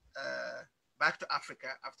back to Africa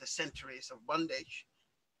after centuries of bondage.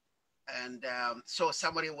 And so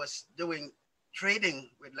somebody was trading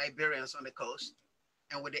with Liberians on the coast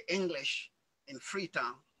and with the English in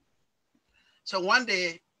Freetown. So one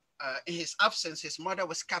day, in his absence, his mother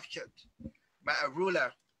was captured by a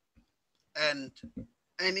ruler and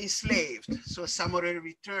enslaved. So Samori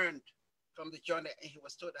returned from the journey, and he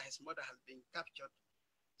was told that his mother had been captured.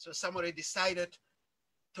 So Samori decided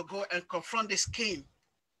to go and confront this king.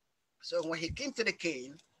 So when he came to the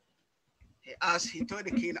king, he told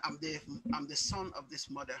the king, I'm the son of this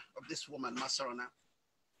mother, of this woman, Masarona,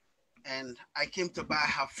 and I came to buy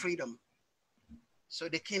her freedom. So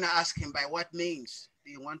the king asked him, by what means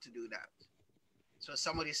do you want to do that? So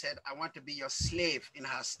somebody said, I want to be your slave in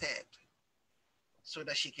her stead so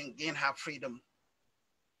that she can gain her freedom.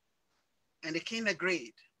 And the king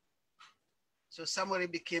agreed. So somebody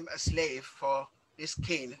became a slave for this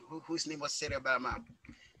king whose name was Serebama.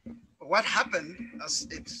 What happened, as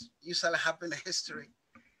it usually happened in history,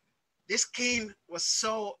 this king was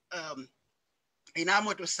so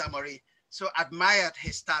enamored with Samori, so admired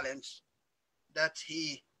his talents, that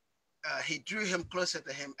he drew him closer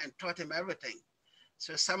to him and taught him everything.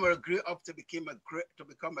 So Samori grew up to become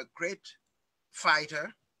a great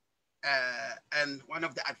fighter and one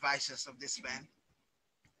of the advisors of this man.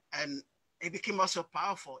 And he became also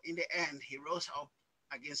powerful. In the end, he rose up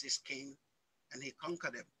against his king and he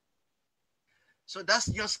conquered him. So that's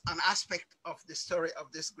just an aspect of the story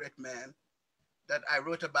of this great man that I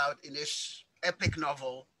wrote about in this epic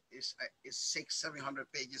novel. It's 600-700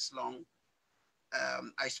 pages long.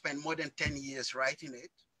 I spent more than 10 years writing it.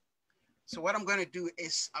 So what I'm going to do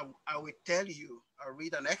is I will tell you, I'll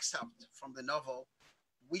read an excerpt from the novel,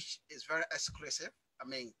 which is very exclusive. I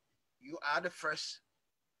mean, you are the first,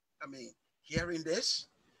 hearing this,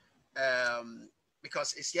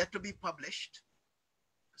 because it's yet to be published.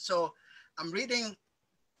 So I'm reading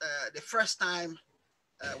the first time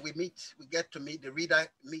we get to meet, the reader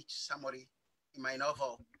meets somebody in my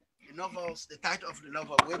novel. The title of the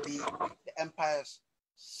novel will be The Empire's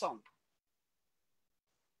Son.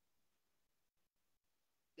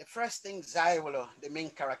 The first thing Zaiwolo, the main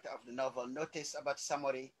character of the novel, noticed about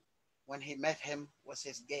somebody when he met him was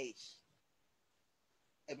his gaze.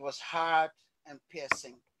 It was hard and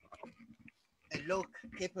piercing, a look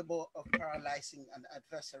capable of paralyzing an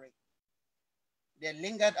adversary. There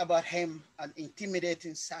lingered about him an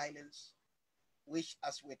intimidating silence, which,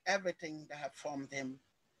 as with everything that had formed him,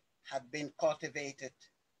 had been cultivated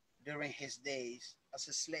during his days as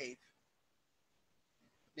a slave.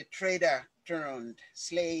 The trader turned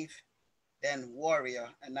slave, then warrior,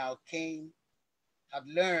 and now king, had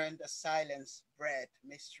learned that silence bred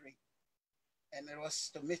mystery. And it was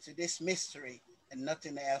to this mystery and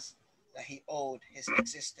nothing else that he owed his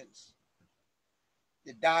existence.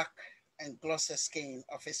 The dark and glossy skin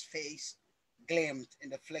of his face gleamed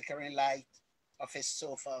in the flickering light of his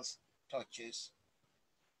sofa's torches.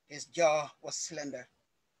 His jaw was slender,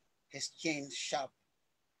 his chin sharp,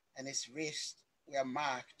 and his wrists were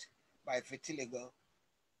marked by vitiligo.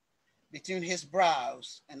 Between his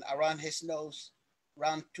brows and around his nose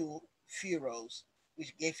ran two furrows,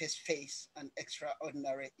 which gave his face an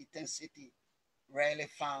extraordinary intensity rarely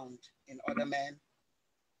found in other men.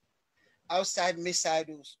 Outside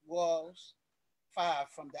Misaidu's walls, far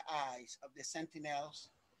from the eyes of the sentinels,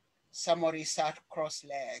 Samori sat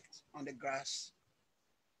cross-legged on the grass.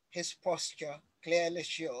 His posture clearly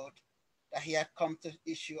showed that he had come to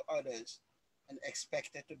issue orders and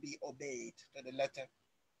expected to be obeyed to the letter.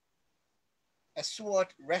 A sword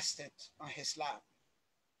rested on his lap.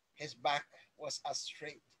 His back was as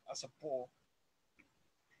straight as a pole.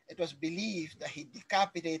 It was believed that he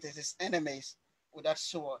decapitated his enemies with that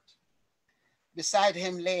sword. Beside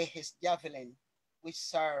him lay his javelin, which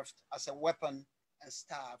served as a weapon and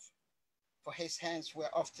staff, for his hands were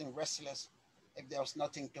often restless if there was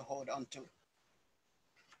nothing to hold on to.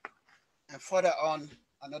 And further on,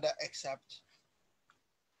 another excerpt.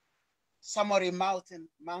 Samori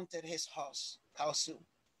mounted his horse, Kausu,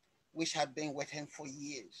 which had been with him for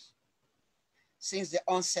years. Since the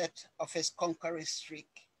onset of his conquering streak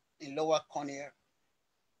in Lower Konya,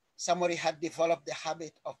 Samori had developed the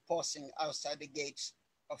habit of pausing outside the gates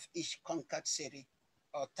of each conquered city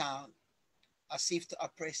or town, as if to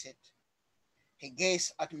appraise it. He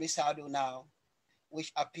gazed at Misadu now,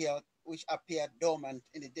 which appeared dormant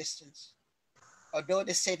in the distance. Although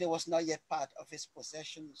the city was not yet part of his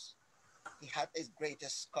possessions, he had his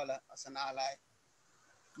greatest scholar as an ally.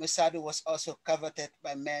 Misadu was also coveted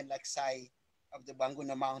by men like Sai of the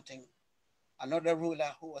Banguna Mountain, another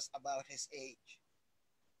ruler who was about his age.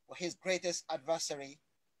 For his greatest adversary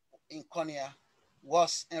in Konya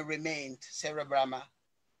was and remained Serebrama,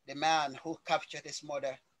 the man who captured his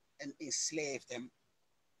mother and enslaved him.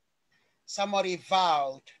 Samori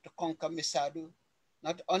vowed to conquer Misadu,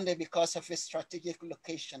 not only because of his strategic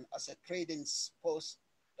location as a trading post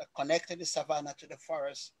that connected the savannah to the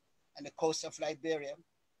forest and the coast of Liberia,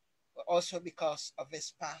 but also because of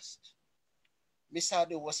his past.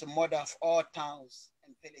 Misadu was the mother of all towns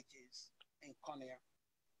and villages in Konya,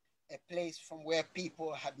 a place from where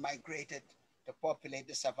people had migrated to populate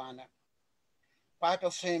the savannah. Part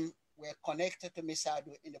of him were connected to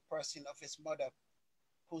Misadu in the person of his mother,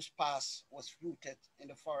 whose past was rooted in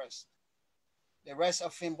the forest. The rest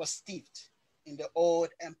of him was steeped in the old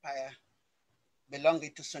empire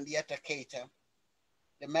belonging to Sundiata Keita,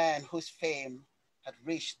 the man whose fame had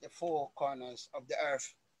reached the four corners of the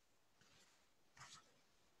earth.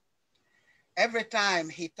 every time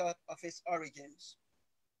he thought of his origins,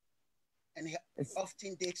 and he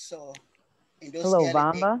often did so in those hello, early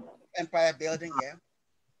Vamba. empire building, yeah.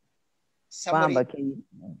 Vamba, can you?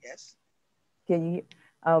 Yes. Can you?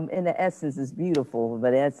 In the essence, it's beautiful, but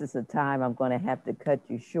in the essence of time, I'm going to have to cut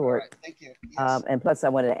you short. All right, thank you. Yes. And plus, I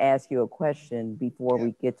wanted to ask you a question before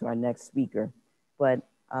we get to our next speaker. But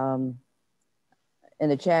in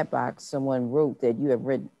the chat box, someone wrote that you have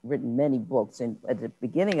written many books. And at the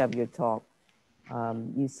beginning of your talk,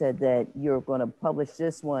 you said that you're going to publish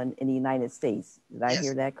this one in the United States. Did I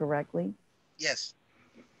hear that correctly? Yes.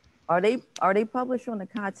 Are they published on the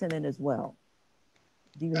continent as well?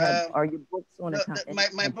 Do you have, are your books on the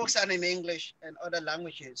continent? My books are in English and other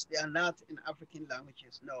languages. They are not in African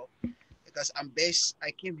languages, no. Because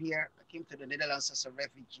I came to the Netherlands as a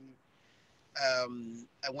refugee.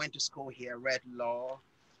 I went to school here, read law.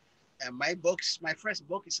 And my first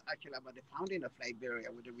book is actually about the founding of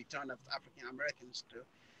Liberia with the return of African Americans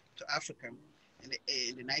to Africa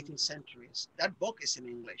in the 19th centuries. That book is in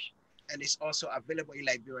English and it's also available in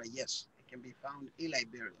Liberia. Yes, it can be found in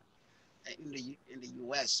Liberia, in the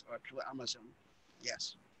US or through Amazon.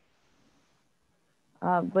 Yes.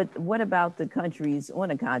 But what about the countries on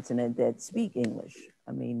the continent that speak English?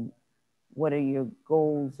 I mean, what are your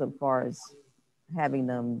goals as far as having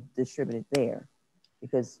them distributed there?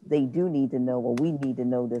 Because they do need to know, or we need to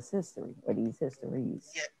know this history or these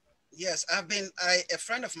histories. Yeah. Yes, a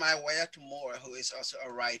friend of mine, Wyatt Moore, who is also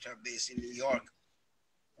a writer based in New York,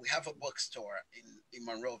 we have a bookstore in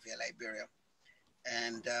Monrovia, Liberia.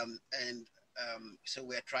 And so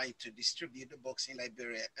we're trying to distribute the books in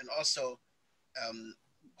Liberia. And also,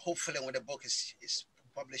 hopefully when the book is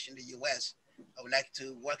published in the US, I would like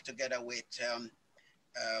to work together with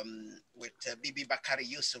Bibi Bakari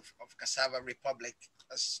Yusuf of Cassava Republic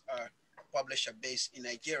as a publisher based in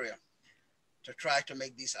Nigeria to try to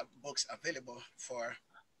make these books available for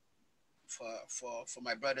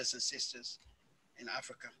my brothers and sisters in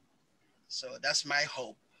Africa. So that's my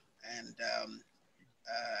hope. And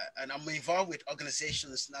I'm involved with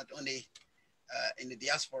organizations not only in the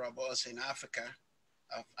diaspora, but also in Africa.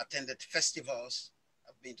 I've attended festivals.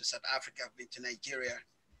 I've been to South Africa, I've been to Nigeria,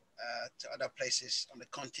 to other places on the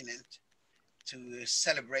continent to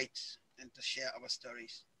celebrate and to share our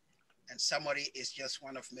stories. And Samori is just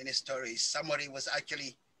one of many stories. Samori was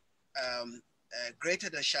actually greater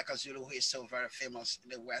than Shaka Zulu, who is so very famous in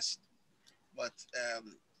the West. But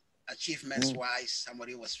achievements-wise,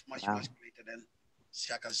 Samori was much greater than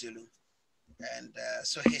Shaka Zulu. And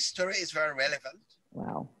so his story is very relevant.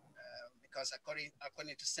 Wow. Because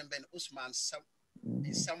according to Semben Usman,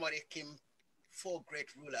 in Samori came 4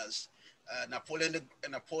 great rulers,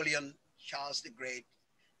 Napoleon, Charles the Great,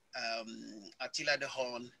 Attila the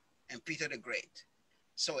Horn, and Peter the Great.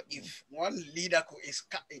 So if one leader could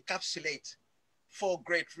encapsulate 4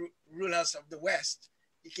 great rulers of the West,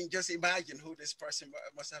 you can just imagine who this person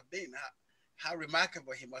must have been, how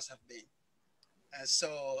remarkable he must have been. And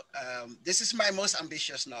so this is my most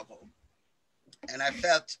ambitious novel. And I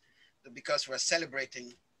felt that because we're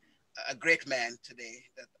celebrating a great man today,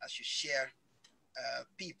 that I should share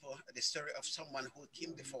people the story of someone who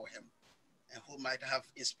came before him and who might have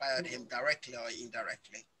inspired him directly or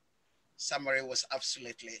indirectly. Samori was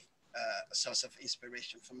absolutely a source of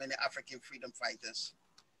inspiration for many African freedom fighters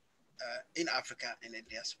in Africa and in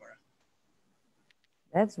diaspora.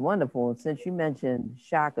 That's wonderful. Since you mentioned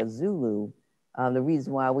Shaka Zulu, the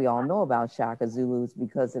reason why we all know about Shaka Zulu is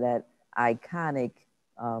because of that iconic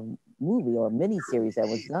movie or miniseries that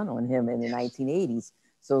was done on him in the 1980s.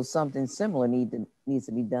 So something similar needs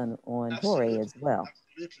to be done on Torre as well.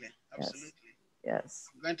 Absolutely. Yes.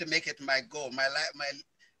 I'm going to make it my goal, my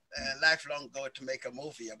lifelong goal to make a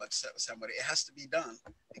movie about somebody. It has to be done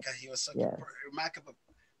because he was such a remarkable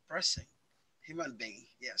person, human being.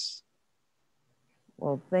 Yes.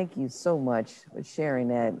 Well, thank you so much for sharing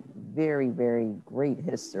that very, very great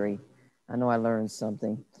history. I know I learned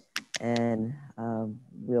something, and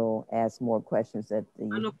we'll ask more questions at the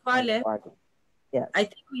Anokwale, yes. I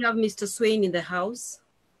think we have Mr. Swain in the house.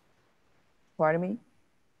 Pardon me?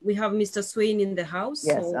 We have Mr. Swain in the house.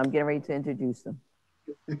 Yes, so I'm getting ready to introduce them.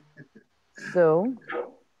 So,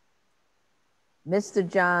 Mr.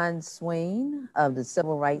 John Swain of the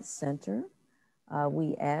Civil Rights Center,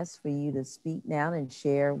 we ask for you to speak now and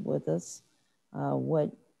share with us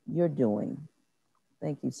what you're doing.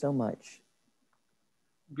 Thank you so much.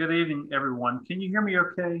 Good evening, everyone. Can you hear me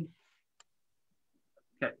okay?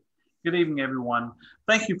 Okay. Good evening, everyone.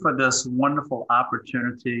 Thank you for this wonderful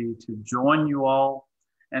opportunity to join you all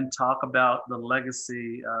and talk about the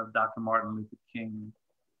legacy of Dr. Martin Luther King.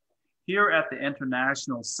 Here at the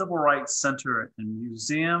International Civil Rights Center and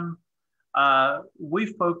Museum, we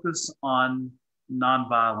focus on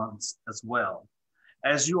nonviolence as well.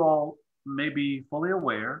 As you all may be fully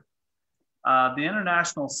aware, the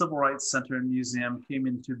International Civil Rights Center and Museum came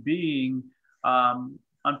into being on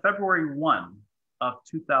February 1 of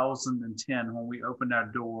 2010 when we opened our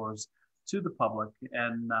doors to the public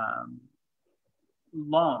and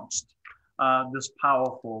launched this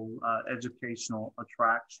powerful educational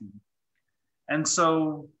attraction. And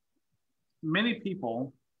so many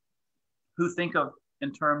people who think of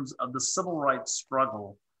in terms of the civil rights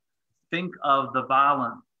struggle think of the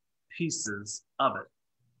violent pieces of it.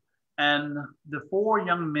 And the four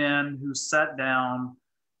young men who sat down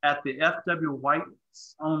at the FW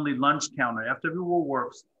Whites Only lunch counter, FW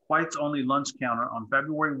Woolworth's Whites Only lunch counter on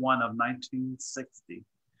February 1 of 1960,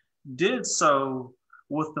 did so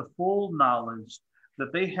with the full knowledge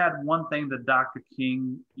that they had one thing that Dr.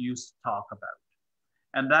 King used to talk about,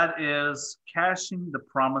 and that is cashing the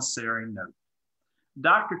promissory note.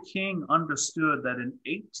 Dr. King understood that in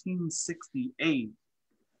 1868,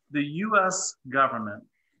 the US government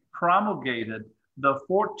promulgated the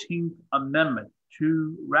 14th Amendment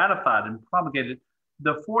ratified and promulgated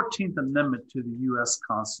the 14th Amendment to the US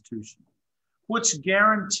Constitution, which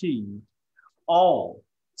guaranteed all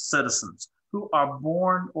citizens who are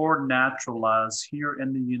born or naturalized here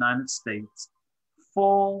in the United States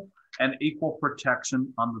full and equal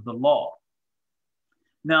protection under the law.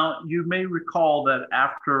 Now, you may recall that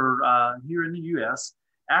after, here in the US,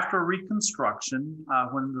 after Reconstruction,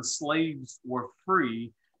 when the slaves were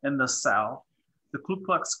free in the South, the Ku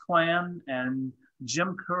Klux Klan and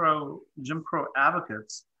Jim Crow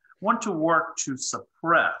advocates went to work to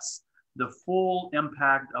suppress the full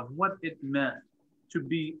impact of what it meant to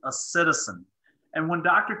be a citizen. And when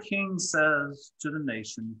Dr. King says to the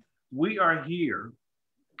nation, we are here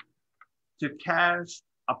to cash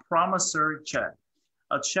a promissory check,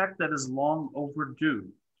 a check that is long overdue,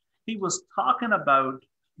 he was talking about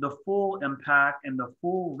the full impact and the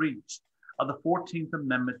full reach of the 14th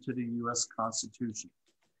Amendment to the US Constitution.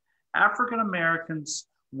 African Americans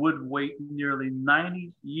would wait nearly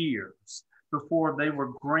 90 years before they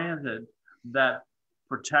were granted that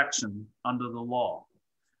protection under the law.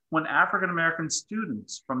 When African American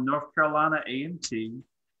students from North Carolina A&T,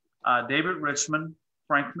 David Richmond,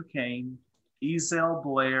 Frank McCain, Ezell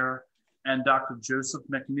Blair, and Dr. Joseph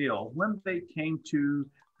McNeil, when they came to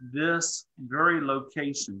this very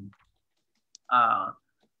location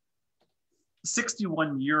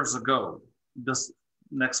 61 years ago, this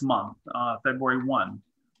next month, February 1,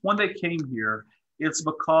 when they came here, it's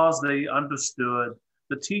because they understood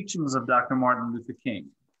the teachings of Dr. Martin Luther King,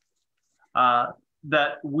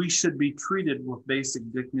 that we should be treated with basic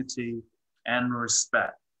dignity and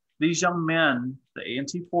respect. These young men, the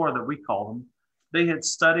A&T 4 that we call them, they had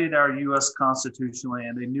studied our US constitutionally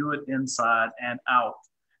and they knew it inside and out.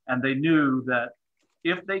 And they knew that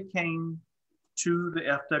if they came to the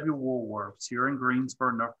FW Woolworths here in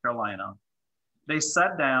Greensboro, North Carolina, they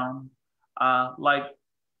sat down like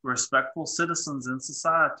respectful citizens in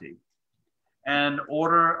society and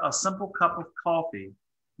order a simple cup of coffee.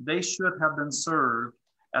 They should have been served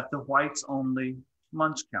at the Whites Only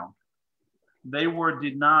lunch counter. They were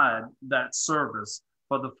denied that service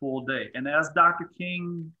for the full day. And as Dr.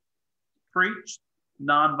 King preached,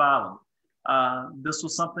 nonviolent. This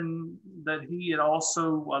was something that he had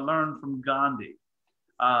also learned from Gandhi,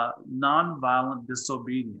 nonviolent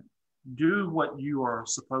disobedience. Do what you are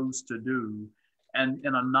supposed to do and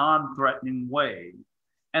in a non-threatening way,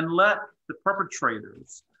 and let the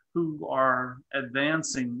perpetrators who are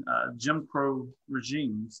advancing Jim Crow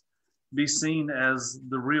regimes be seen as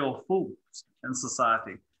the real fools in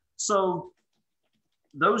society. So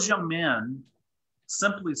those young men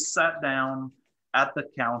simply sat down at the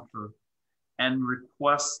counter and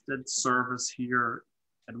requested service here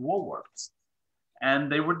at Woolworths.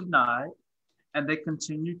 And they were denied, and they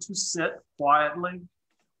continued to sit quietly,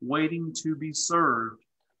 waiting to be served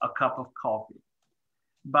a cup of coffee.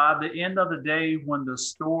 By the end of the day, when the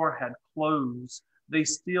store had closed, they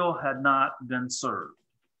still had not been served.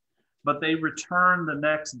 But they returned the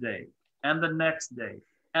next day, and the next day,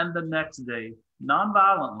 and the next day,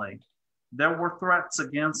 non-violently. There were threats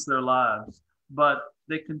against their lives, but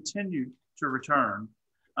they continued to return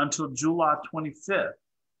until July 25th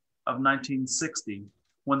of 1960,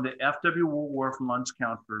 when the FW Woolworth lunch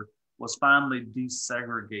counter was finally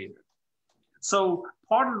desegregated. So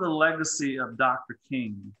part of the legacy of Dr.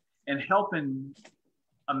 King in helping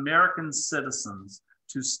American citizens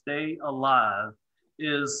to stay alive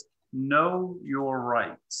is know your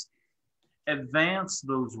rights, advance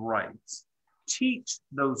those rights, teach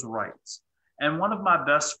those rights. And one of my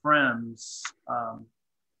best friends,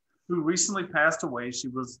 who recently passed away. She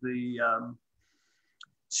was the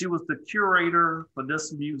curator for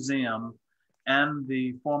this museum and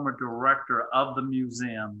the former director of the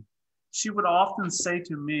museum. She would often say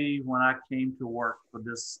to me when I came to work for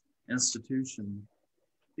this institution,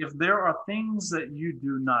 if there are things that you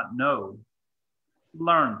do not know,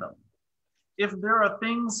 learn them. If there are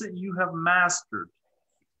things that you have mastered,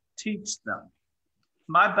 teach them.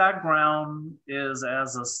 My background is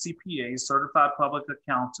as a CPA, Certified Public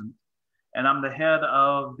Accountant, and I'm the head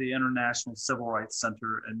of the International Civil Rights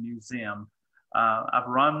Center and Museum. I've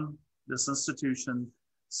run this institution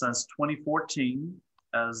since 2014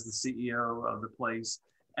 as the CEO of the place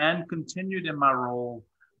and continued in my role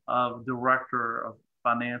of Director of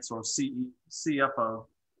Finance or CFO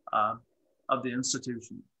of the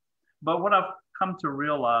institution. But what I've come to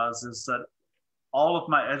realize is that all of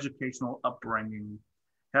my educational upbringing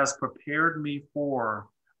has prepared me for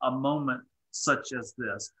a moment such as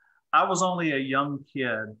this. I was only a young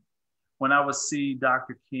kid when I would see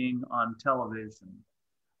Dr. King on television.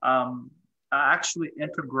 I actually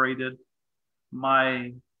integrated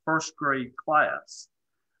my first grade class.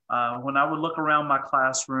 When I would look around my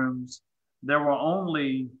classrooms, there were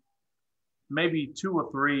only maybe 2 or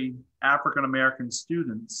 3 African-American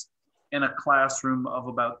students in a classroom of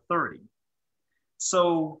about 30.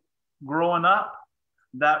 So growing up,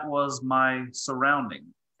 that was my surrounding.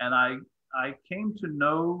 And I came to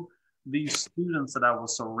know these students that I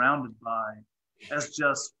was surrounded by as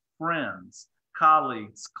just friends,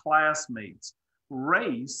 colleagues, classmates.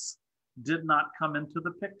 Race did not come into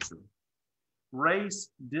the picture. Race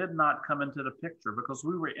did not come into the picture because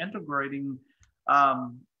we were integrating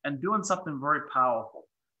and doing something very powerful,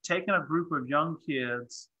 taking a group of young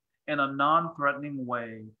kids in a non-threatening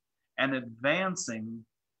way and advancing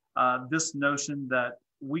this notion that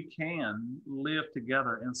we can live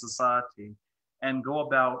together in society and go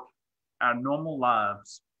about our normal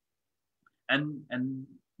lives and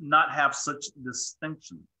not have such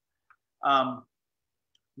distinction.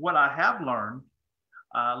 What I have learned,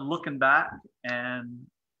 looking back and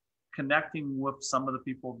connecting with some of the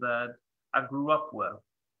people that I grew up with,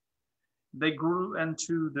 they grew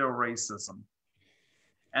into their racism.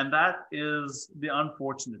 And that is the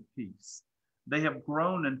unfortunate piece. They have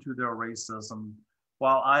grown into their racism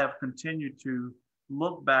while I have continued to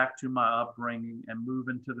look back to my upbringing and move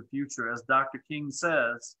into the future, as Dr. King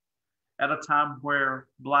says, at a time where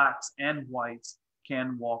Blacks and whites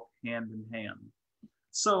can walk hand in hand.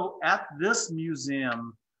 So at this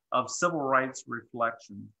Museum of Civil Rights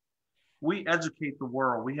Reflection, we educate the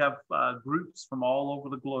world. We have groups from all over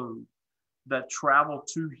the globe that travel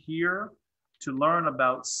to here to learn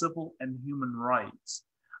about civil and human rights.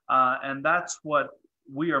 And that's what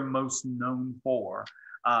we are most known for,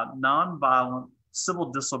 nonviolent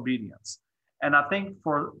civil disobedience. And I think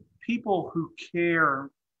for people who care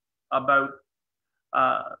about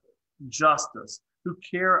justice, who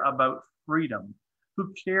care about freedom,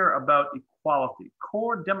 who care about equality,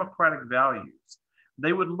 core democratic values,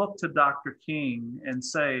 they would look to Dr. King and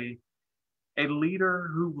say, a leader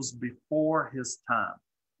who was before his time,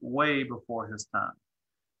 way before his time.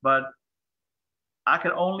 But I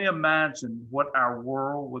can only imagine what our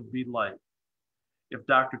world would be like if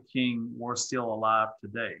Dr. King were still alive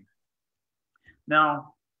today.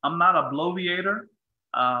 Now, I'm not a bloviator.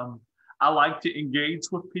 I like to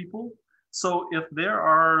engage with people. So if there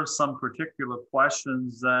are some particular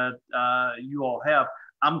questions that you all have,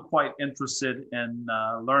 I'm quite interested in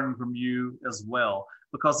learning from you as well,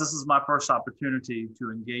 because this is my first opportunity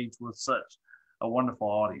to engage with such a wonderful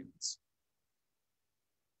audience.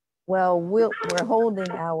 Well, we're holding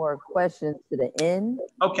our questions to the end.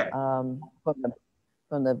 Okay.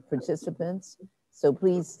 From the participants. So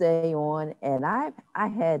please stay on. And I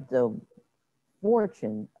had the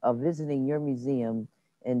fortune of visiting your museum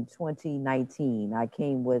in 2019. I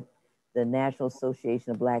came with the National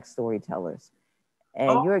Association of Black Storytellers.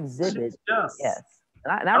 And your exhibit, yes.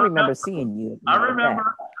 And I remember seeing you. I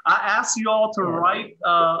remember. I asked you all to write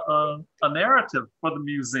a narrative for the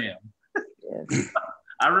museum. Yes.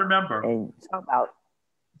 I remember. And talk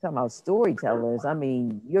about storytellers. I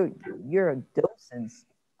mean, your docents.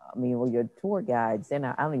 I mean, well, your tour guides. Then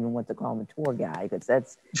I don't even want to call them a tour guide because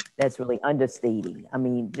that's really understating. I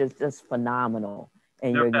mean, just phenomenal.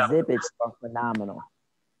 And your exhibits are phenomenal.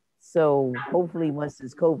 So hopefully, once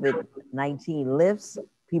this COVID-19 lifts,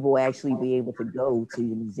 people will actually be able to go to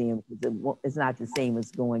the museum because it's not the same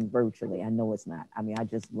as going virtually. I know it's not. I mean, I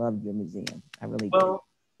just love your museum. I really do. Well,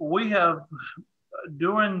 we have,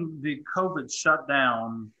 during the COVID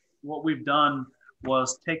shutdown, what we've done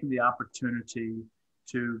was taken the opportunity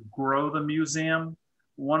to grow the museum.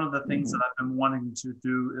 one of the things that I've been wanting to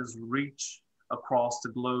do is reach across the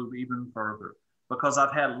globe even further, because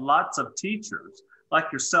I've had lots of teachers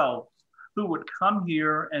like yourself who would come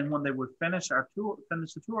here, and when they would finish the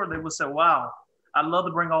tour, they would say, wow, I'd love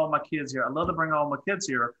to bring all my kids here. I'd love to bring all my kids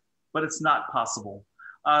here, but it's not possible.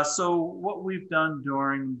 So what we've done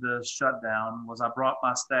during the shutdown was I brought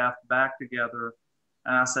my staff back together,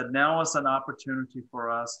 and I said, now is an opportunity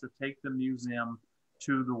for us to take the museum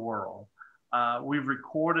to the world. We've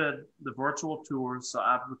recorded the virtual tours. So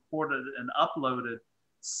I've recorded and uploaded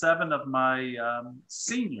 7 of my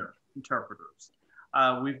senior interpreters.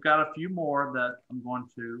 We've got a few more that I'm going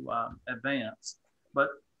to advance, but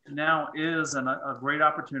now is a great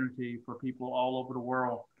opportunity for people all over the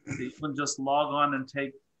world to even just log on and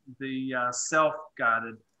take the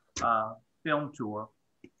self-guided film tour.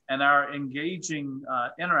 And our engaging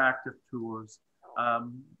interactive tours,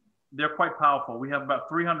 they're quite powerful. We have about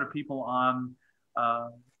 300 people on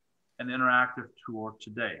an interactive tour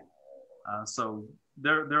today. So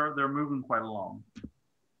they're moving quite along.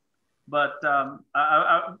 But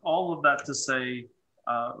all of that to say,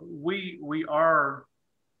 we are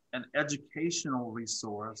an educational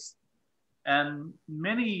resource, and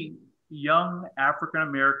many young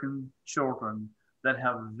African-American children that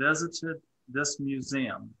have visited this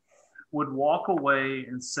museum would walk away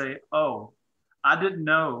and say, oh, I didn't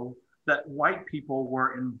know that white people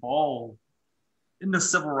were involved in the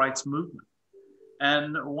civil rights movement.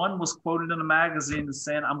 And one was quoted in a magazine as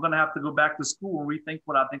saying, I'm going to have to go back to school and rethink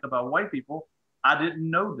what I think about white people. I didn't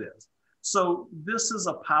know this. So this is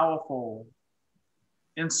a powerful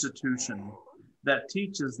institution that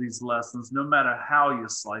teaches these lessons, no matter how you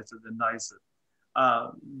slice it and dice it.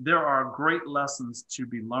 There are great lessons to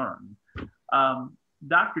be learned.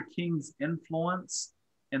 Dr. King's influence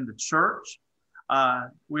in the church,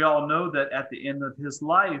 we all know that at the end of his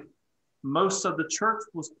life, most of the church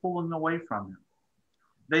was pulling away from him.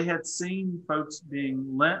 They had seen folks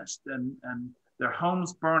being lynched and their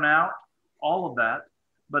homes burn out, all of that.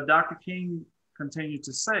 But Dr. King continued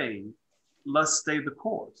to say, let's stay the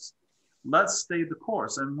course. Let's stay the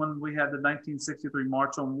course. And when we had the 1963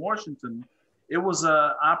 March on Washington, it was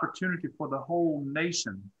an opportunity for the whole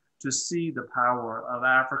nation to see the power of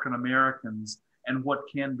African Americans and what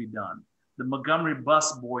can be done. The Montgomery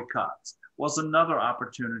bus boycotts was another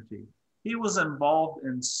opportunity. He was involved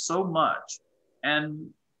in so much, and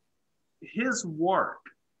his work,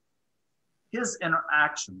 his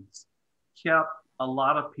interactions kept a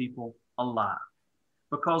lot of people alive,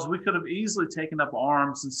 because we could have easily taken up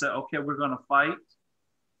arms and said, okay, we're going to fight.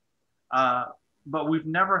 But we've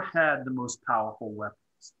never had the most powerful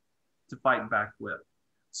weapons to fight back with.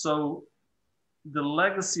 So the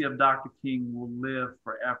legacy of Dr. King will live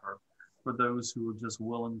forever for those who are just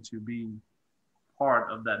willing to be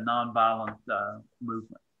part of that nonviolent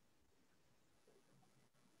movement.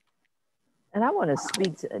 And I want to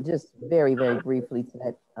speak to just very, very briefly to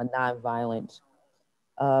that nonviolent,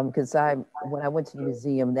 because when I went to the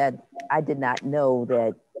museum, that I did not know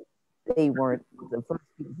that they weren't, the first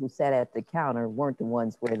people who sat at the counter weren't the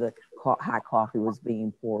ones where the hot coffee was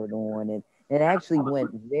being poured on, and it actually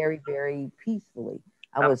went very, very peacefully.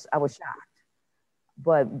 I was shocked.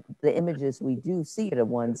 But the images we do see are the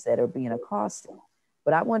ones that are being accosted.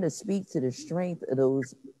 But I want to speak to the strength of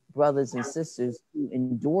those brothers and sisters who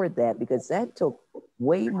endured that, because that took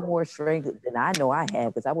way more strength than I know I had,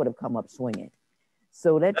 because I would have come up swinging.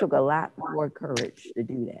 So that took a lot more courage to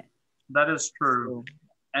do that. That is true.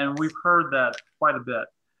 And we've heard that quite a bit.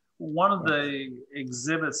 One of the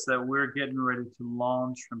exhibits that we're getting ready to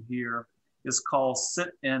launch from here is called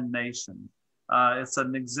Sit-In Nation. It's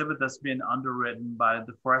an exhibit that's being underwritten by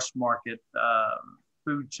the Fresh Market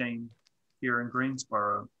food chain here in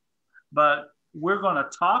Greensboro. But we're going to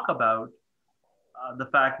talk about the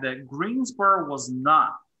fact that Greensboro was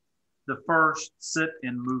not the first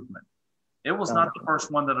sit-in movement. It was not the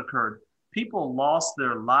first one that occurred. People lost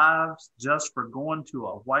their lives just for going to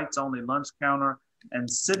a whites-only lunch counter and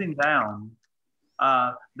sitting down.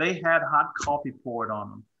 They had hot coffee poured on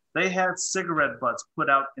them. They had cigarette butts put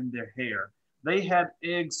out in their hair. They had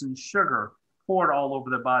eggs and sugar poured all over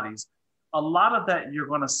their bodies. A lot of that you're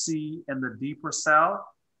going to see in the deeper South,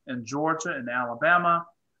 in Georgia and Alabama,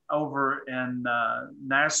 over in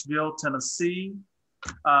Nashville, Tennessee.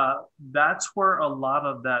 That's where a lot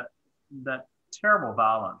of that terrible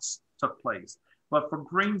violence took place. But for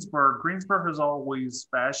Greensboro has always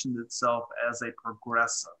fashioned itself as a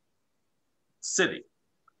progressive city.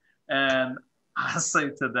 And I say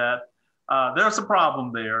to that, there's a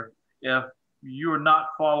problem there if you're not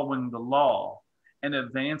following the law and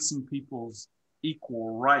advancing people's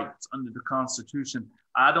equal rights under the Constitution.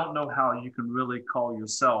 I don't know how you can really call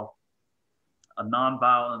yourself a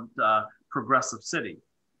nonviolent progressive city.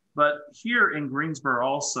 But here in Greensboro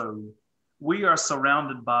also, we are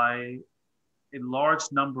surrounded by a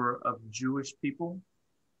large number of Jewish people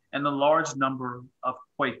and a large number of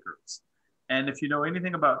Quakers. And if you know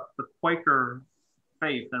anything about the Quaker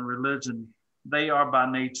faith and religion, they are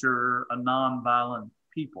by nature a nonviolent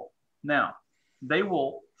people. Now, they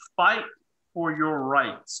will fight for your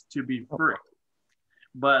rights to be free,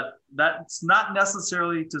 but that's not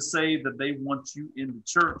necessarily to say that they want you in the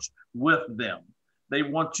church with them. They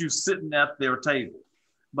want you sitting at their table,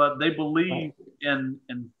 but they believe in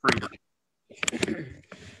freedom.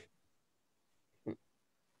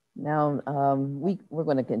 Now, we're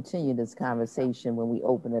going to continue this conversation when we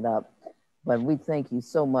open it up, but we thank you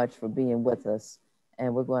so much for being with us.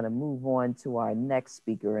 And we're going to move on to our next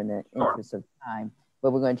speaker in the interest of time,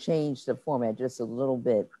 but we're going to change the format just a little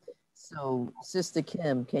bit. So, Sister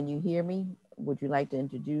Kim, can you hear me? Would you like to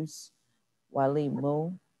introduce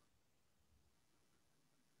Mwalimu?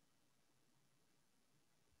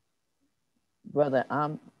 Brother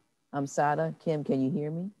Amsata, Kim, can you hear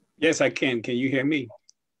me? Yes, I can. Can you hear me?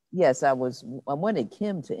 Yes, I wanted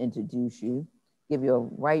Kim to introduce you, give you a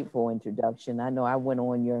rightful introduction. I know I went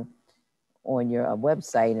on your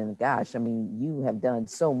website, and gosh, I mean, you have done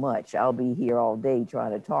so much. I'll be here all day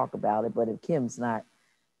trying to talk about it, but if Kim's not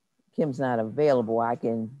available, I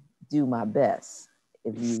can do my best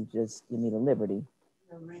if you just give me the liberty.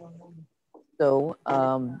 So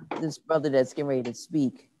this brother that's getting ready to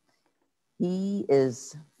speak, he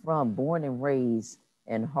is born and raised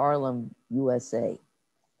in Harlem, USA.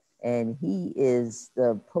 And he is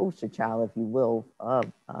the poster child, if you will, of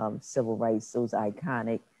civil rights, those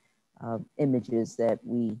iconic images that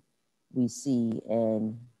we see.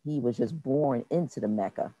 And he was just born into the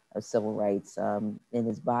Mecca of civil rights. In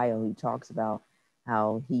his bio, he talks about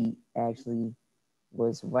how he actually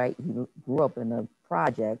he grew up in the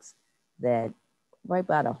projects that right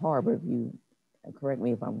by the harbor, if you correct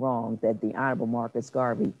me if I'm wrong, that the Honorable Marcus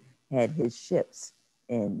Garvey had his ships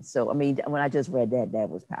in. So, I mean, when I just read that, that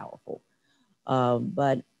was powerful.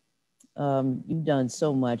 But you've done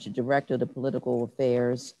so much. Director of the Political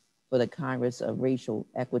Affairs for the Congress of Racial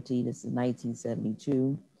Equity. This is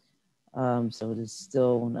 1972. So it is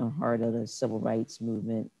still in the heart of the civil rights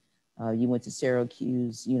movement. You went to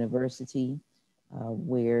Syracuse University,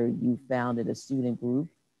 where you founded a student group.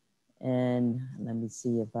 And let me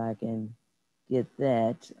see if I can get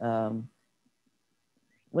that.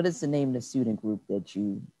 What is the name of the student group that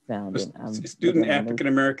you founded? Student African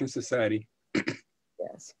American Society.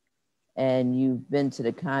 Yes. And you've been to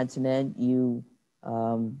the continent. You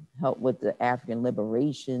helped with the African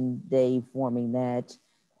Liberation Day, forming that,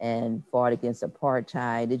 and fought against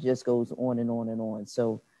apartheid. It just goes on and on and on.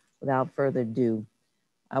 So without further ado,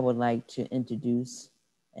 I would like to introduce,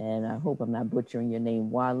 and I hope I'm not butchering your name,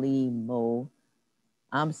 Mwalimu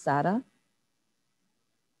Amsata,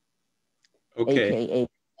 AKA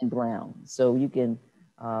Brown. So you can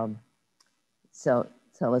tell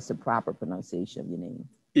us the proper pronunciation of your name.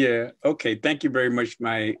 Yeah, okay. Thank you very much,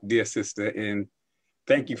 my dear sister. And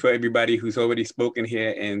thank you for everybody who's already spoken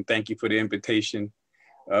here. And thank you for the invitation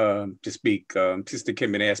to speak. Sister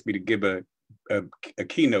Kim had asked me to give a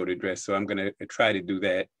keynote address, so I'm going to try to do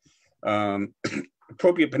that.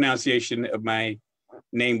 Appropriate pronunciation of my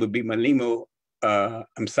name would be Mwalimu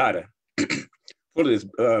Amsata. Full is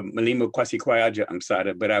Mwalimu K-q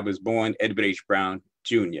Amsata, but I was born Edward H. Brown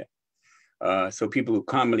Jr. So people who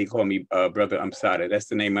commonly call me Brother Amsata. That's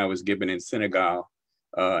the name I was given in Senegal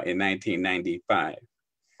in 1995.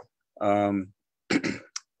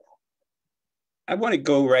 I want to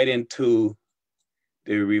go right into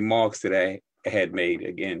the remarks that I had made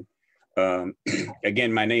again.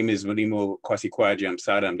 Again, my name is Mwalimu K-q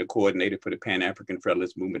Amsata. I'm the coordinator for the Pan-African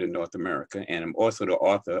Federalist Movement in North America, and I'm also the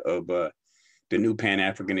author of The New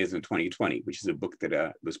Pan-Africanism 2020, which is a book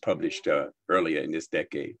that was published earlier in this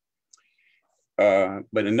decade.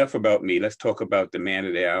 But enough about me. Let's talk about the man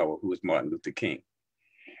of the hour, who is Martin Luther King.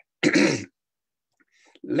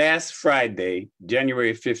 Last Friday,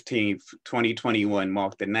 January 15th, 2021,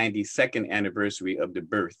 marked the 92nd anniversary of the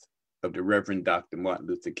birth of the Reverend Dr. Martin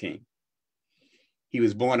Luther King. He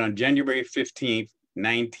was born on January 15th,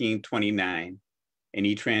 1929, and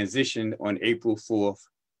he transitioned on April 4th,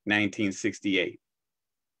 1968.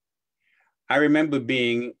 I remember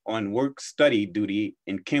being on work-study duty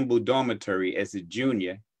in Kimball Dormitory as a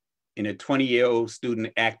junior and a 20-year-old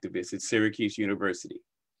student activist at Syracuse University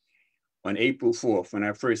on April 4th, when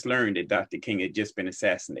I first learned that Dr. King had just been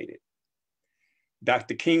assassinated.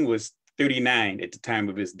 Dr. King was 39 at the time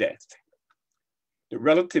of his death. The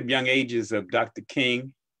relative young ages of Dr.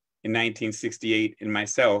 King in 1968 and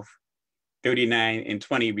myself, 39 and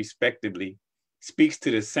 20 respectively, speaks to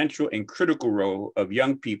the central and critical role of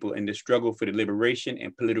young people in the struggle for the liberation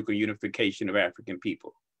and political unification of African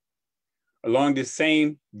people. Along this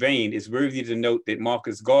same vein, it's worthy to note that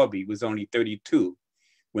Marcus Garvey was only 32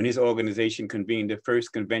 when his organization convened the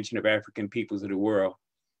first convention of African peoples of the world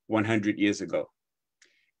 100 years ago.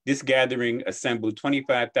 This gathering assembled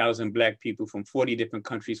 25,000 Black people from 40 different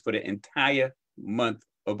countries for the entire month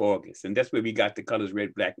of August. And that's where we got the colors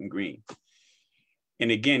red, black, and green. And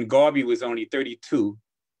again, Garvey was only 32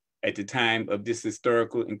 at the time of this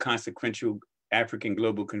historical and consequential African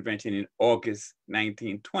Global Convention in August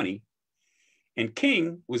 1920. And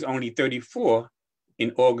King was only 34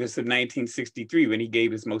 in August of 1963 when he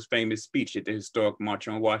gave his most famous speech at the historic March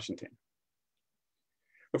on Washington.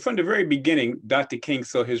 But from the very beginning, Dr. King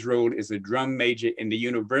saw his role as a drum major in the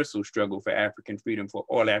universal struggle for African freedom for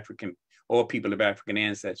all people of African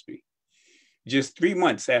ancestry. Just 3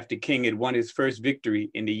 months after King had won his first victory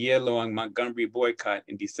in the year-long Montgomery boycott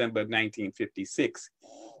in December of 1956,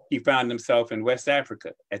 he found himself in West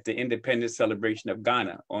Africa at the independence celebration of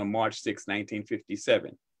Ghana on March 6,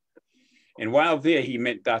 1957. And while there, he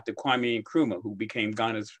met Dr. Kwame Nkrumah, who became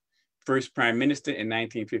Ghana's first prime minister in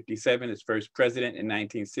 1957, his first president in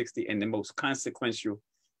 1960, and the most consequential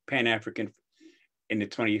Pan-African in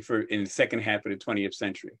the second half of the 20th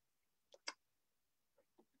century.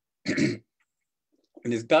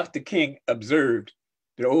 And as Dr. King observed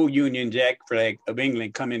the old Union Jack flag of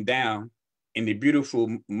England coming down and the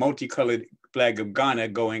beautiful multicolored flag of Ghana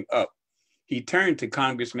going up, he turned to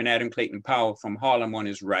Congressman Adam Clayton Powell from Harlem on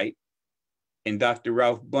his right and Dr.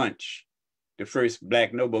 Ralph Bunche, the first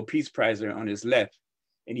Black Nobel Peace Prizer, on his left.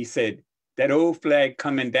 And he said, that old flag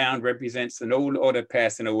coming down represents an old order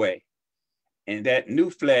passing away. And that new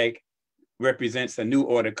flag represents a new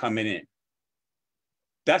order coming in.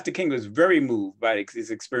 Dr. King was very moved by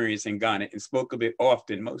his experience in Ghana and spoke of it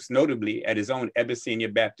often, most notably at his own Abyssinia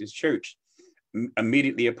Baptist Church,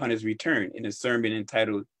 immediately upon his return in a sermon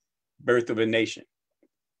entitled Birth of a Nation.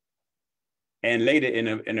 And later in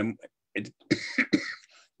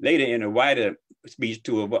a wider speech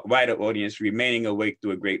to a wider audience, remaining awake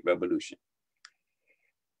through a great revolution.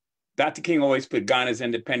 Dr. King always put Ghana's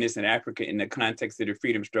independence in Africa in the context of the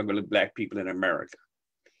freedom struggle of Black people in America.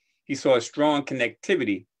 He saw a strong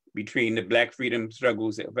connectivity between the Black freedom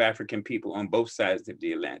struggles of African people on both sides of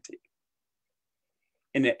the Atlantic.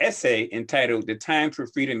 In the essay entitled The Time for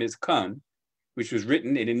Freedom Has Come, which was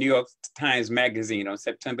written in the New York Times Magazine on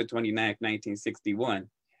September 29, 1961,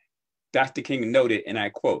 Dr. King noted, and I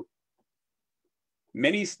quote,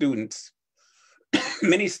 many students,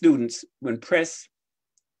 when pressed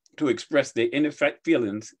to express their inner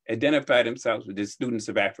feelings, identify themselves with the students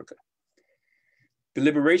of Africa. The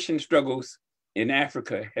liberation struggles in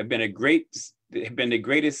Africa have been the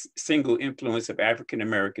greatest single influence of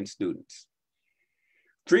African-American students.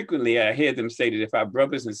 Frequently, I hear them say that if our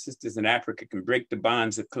brothers and sisters in Africa can break the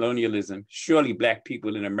bonds of colonialism, surely Black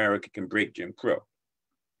people in America can break Jim Crow.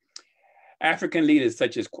 African leaders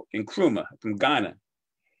such as Nkrumah from Ghana,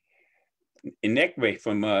 Inekwe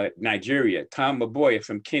from Nigeria, Tom Mboya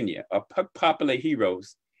from Kenya are popular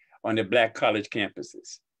heroes on the Black college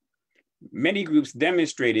campuses. Many groups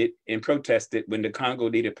demonstrated and protested when the Congo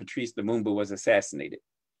leader Patrice Lumumba was assassinated.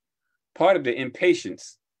 Part of the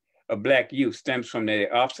impatience of Black youth stems from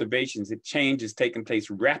their observations that change is taking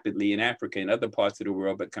place rapidly in Africa and other parts of the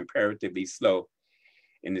world, but comparatively slow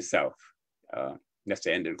in the South. That's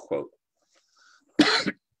the end of the quote.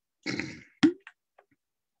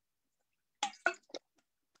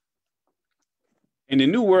 In the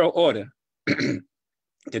New World Order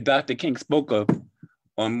that Dr. King spoke of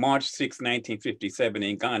on March 6, 1957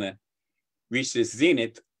 in Ghana, reached its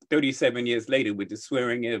zenith 37 years later with the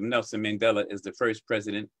swearing in of Nelson Mandela as the first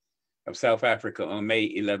president of South Africa on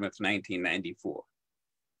May 11, 1994.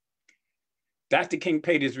 Dr. King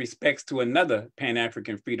paid his respects to another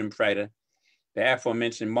Pan-African freedom fighter, the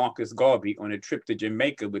aforementioned Marcus Garvey, on a trip to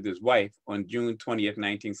Jamaica with his wife on June 20th,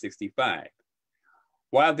 1965.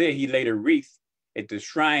 While there, he laid a wreath at the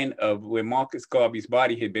shrine of where Marcus Garvey's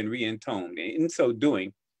body had been re-entombed. In so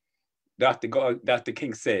doing, Dr.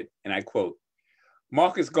 King said, and I quote,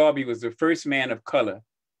 Marcus Garvey was the first man of color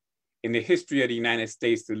in the history of the United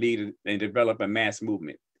States to lead and develop a mass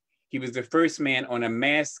movement. He was the first man on a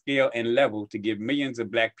mass scale and level to give millions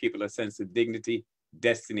of Black people a sense of dignity,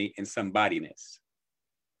 destiny, and somebodiness.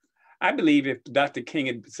 I believe if Dr. King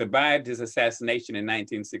had survived his assassination in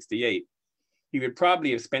 1968, he would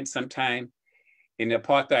probably have spent some time in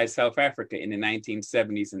apartheid South Africa in the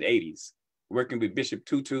 1970s and 80s, working with Bishop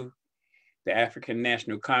Tutu the African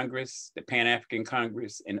National Congress, the Pan-African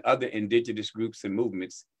Congress, and other indigenous groups and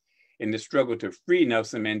movements in the struggle to free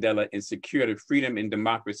Nelson Mandela and secure the freedom and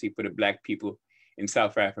democracy for the Black people in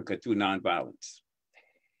South Africa through nonviolence.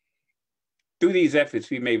 Through these efforts,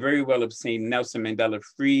 we may very well have seen Nelson Mandela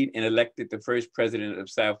freed and elected the first president of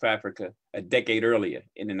South Africa a decade earlier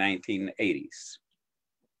in the 1980s.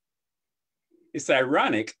 It's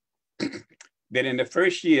ironic that in the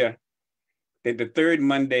first year that the third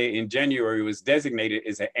Monday in January was designated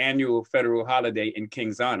as an annual federal holiday in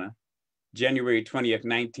King's honor, January 20th,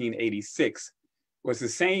 1986, was the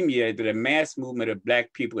same year that a mass movement of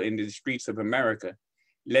Black people in the streets of America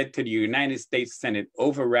led to the United States Senate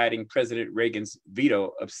overriding President Reagan's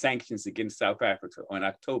veto of sanctions against South Africa on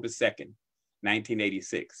October 2nd,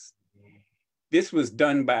 1986. This was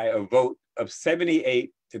done by a vote of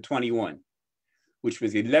 78 to 21, which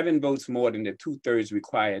was 11 votes more than the 2/3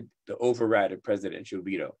 required to override a presidential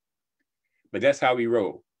veto. But that's how we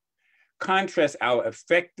roll. Contrast our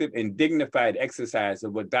effective and dignified exercise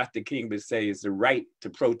of what Dr. King would say is the right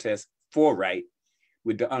to protest for right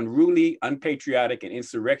with the unruly, unpatriotic, and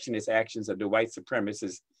insurrectionist actions of the white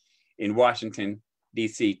supremacists in Washington,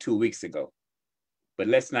 D.C. 2 weeks ago. But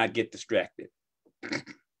let's not get distracted.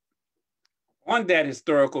 On that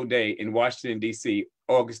historical day in Washington, D.C.,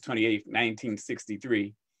 August 28,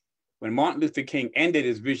 1963, when Martin Luther King ended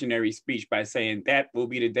his visionary speech by saying, "That will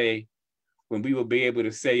be the day when we will be able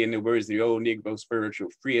to say, in the words of the old Negro spiritual,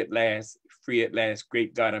 free at last,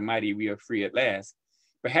 great God Almighty, we are free at last."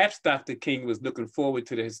 Perhaps Dr. King was looking forward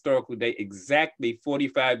to the historical day exactly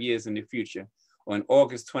 45 years in the future, on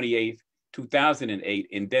August 28, 2008,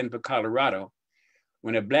 in Denver, Colorado,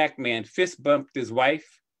 when a Black man fist bumped his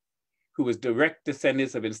wife, who was direct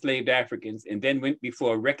descendants of enslaved Africans, and then went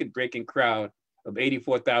before a record-breaking crowd of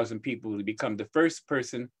 84,000 people to become the first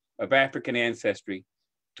person of African ancestry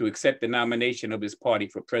to accept the nomination of his party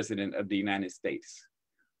for president of the United States.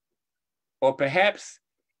 Or perhaps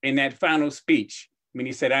in that final speech, when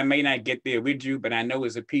he said, "I may not get there with you, but I know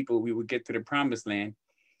as a people we will get to the promised land,"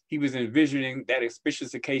 he was envisioning that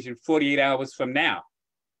auspicious occasion 48 hours from now,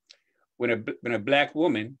 when a Black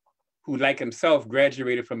woman who, like himself,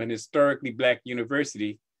 graduated from an historically Black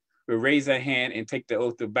university, will raise her hand and take the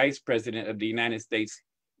oath of Vice President of the United States,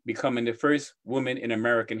 becoming the first woman in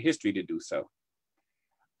American history to do so.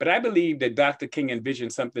 But I believe that Dr. King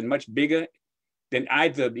envisioned something much bigger than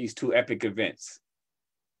either of these two epic events.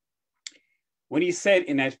 When he said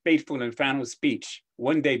in that fateful and final speech,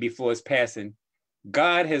 one day before his passing,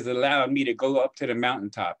 "God has allowed me to go up to the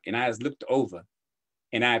mountaintop, and I have looked over,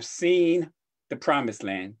 and I've seen the promised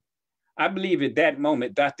land," I believe at that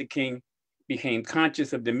moment, Dr. King became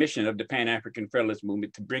conscious of the mission of the Pan-African Federalist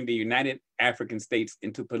Movement to bring the United African States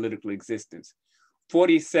into political existence,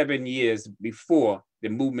 47 years before the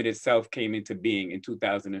movement itself came into being in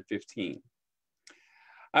 2015.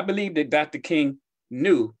 I believe that Dr. King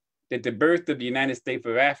knew that the birth of the United States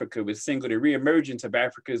of Africa would signal the reemergence of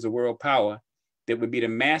Africa as a world power that would be the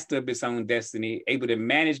master of its own destiny, able to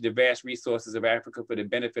manage the vast resources of Africa for the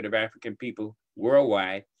benefit of African people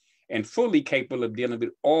worldwide, and fully capable of dealing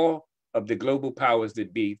with all of the global powers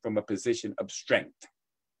that be from a position of strength.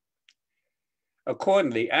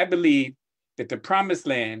 Accordingly, I believe that the promised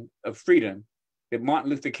land of freedom that Martin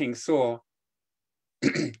Luther King saw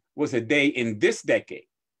was a day in this decade,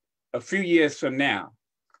 a few years from now,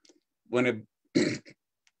 when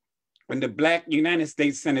the Black United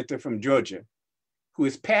States Senator from Georgia, who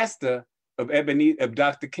is pastor of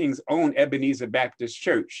Dr. King's own Ebenezer Baptist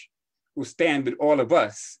Church, will stand with all of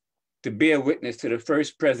us to bear witness to the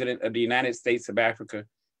first president of the United States of Africa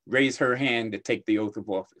raise her hand to take the oath of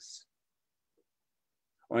office.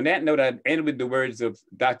 On that note, I'd end with the words of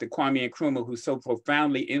Dr. Kwame Nkrumah, who so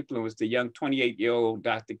profoundly influenced the young 28-year-old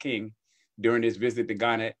Dr. King during his visit to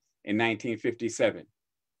Ghana in 1957.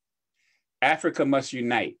 "Africa must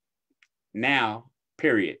unite, now,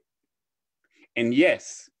 period. And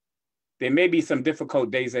yes, there may be some difficult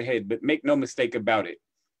days ahead, but make no mistake about it,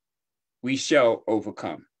 we shall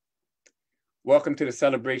overcome." Welcome to the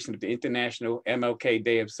celebration of the International MLK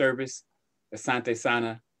Day of Service. Asante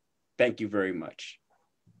Sana, thank you very much.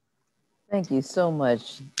 Thank you so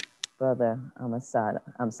much, Brother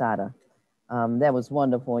Amsata. That was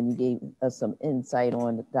wonderful, and you gave us some insight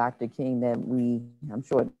on Dr. King that I'm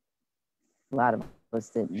sure a lot of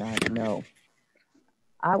us did not know.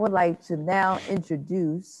 I would like to now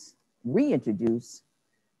reintroduce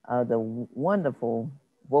the wonderful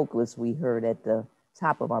vocalist we heard at the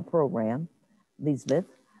top of our program, Lisbeth.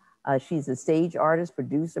 She's a stage artist,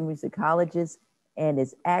 producer, musicologist, and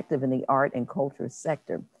is active in the art and culture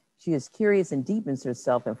sector. She is curious and deepens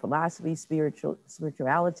herself in philosophy,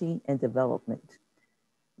 spirituality, and development.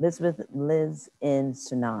 Lisbeth lives in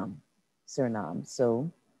Suriname.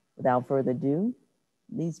 So without further ado,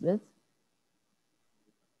 Lisbeth,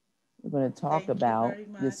 we're going to talk about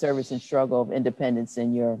your service and struggle of independence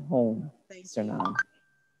in your home, Suriname.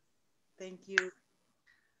 Thank you.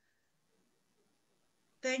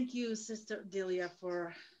 Thank you, Sister Delia,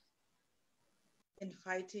 for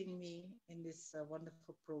inviting me in this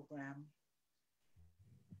wonderful program.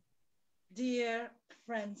 Dear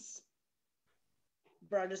friends,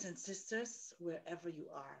 brothers and sisters, wherever you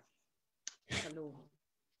are, hello.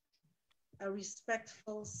 A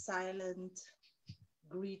respectful, silent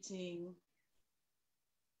greeting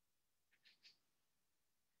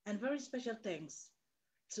and very special thanks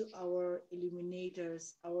to our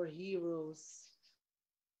illuminators, our heroes,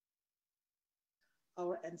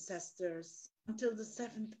 our ancestors, until the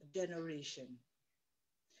 7th generation.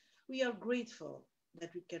 We are grateful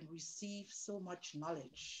that we can receive so much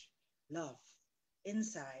knowledge, love,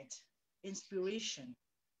 insight, inspiration,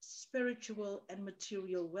 spiritual and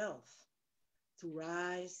material wealth to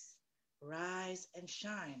rise and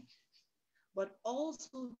shine, but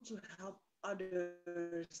also to help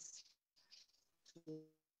others to.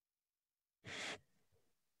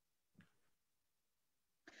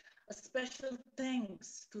 A special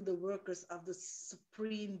thanks to the workers of the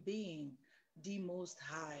Supreme Being, the Most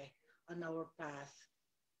High, on our path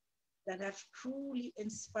that have truly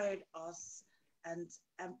inspired us and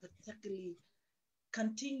empathetically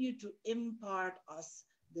continue to impart us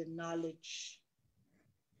the knowledge.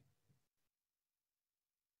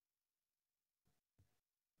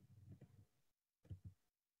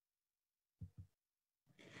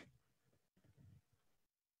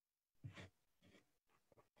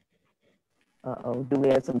 Do we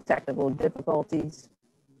have some technical difficulties?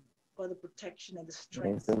 For the protection and the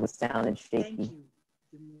strength. Yes, it was sounding shaky. Thank you,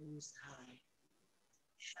 the Most High.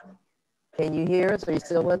 Can you hear us? Are you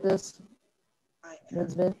still with us? I am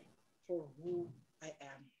Lisbeth? for who I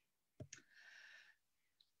am.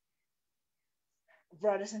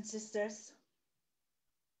 Brothers and sisters,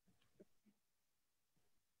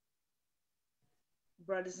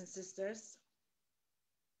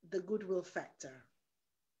 the goodwill factor.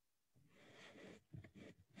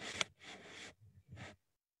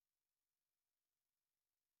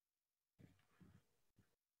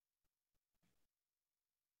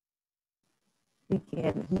 We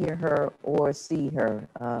can't hear her or see her.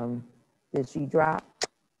 Did she drop?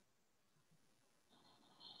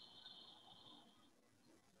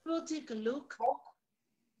 We'll take a look.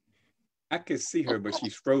 I can see her, but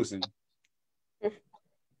she's frozen.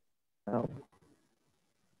 Oh.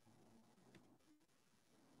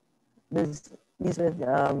 Lisbeth,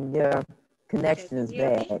 your connection is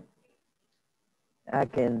bad.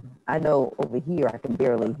 I know over here I can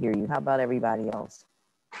barely hear you. How about everybody else?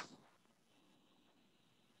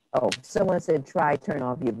 Oh, someone said try turn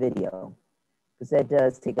off your video, because that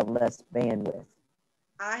does take up less bandwidth.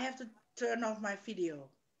 I have to turn off my video.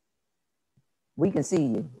 We can see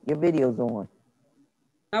you. Your video's on.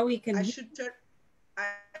 Now we can. I should turn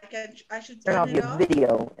turn off your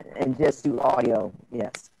video and just do audio.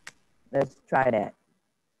 Yes. Let's try that.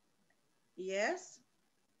 Yes.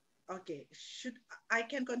 Okay. I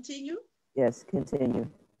can continue? Yes, continue.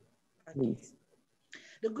 Okay. Please.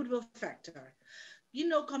 The goodwill factor. You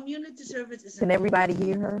know, community service is. Can everybody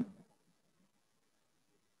hear her?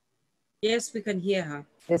 Yes, we can hear her.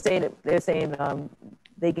 They're saying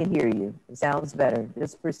they can hear you. It sounds better.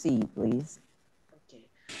 Just proceed, please. Okay.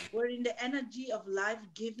 Wherein the energy of life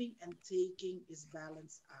giving and taking is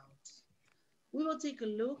balanced out. We will take a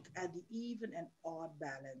look at the even and odd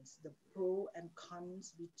balance, the pro and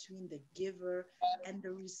cons between the giver and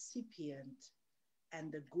the recipient,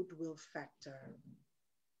 and the goodwill factor.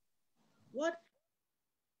 What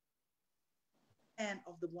and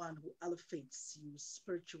of the one who elevates you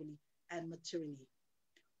spiritually and materially?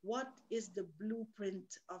 What is the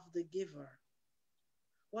blueprint of the giver?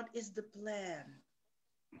 What is the plan?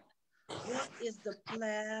 What is the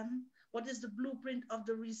plan? What is the blueprint of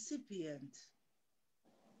the recipient?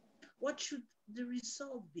 What should the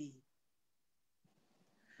result be?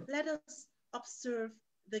 Let us observe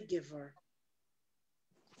the giver.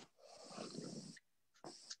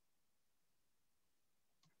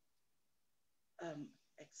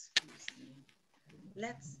 Excuse me.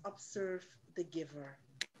 Let's observe the giver.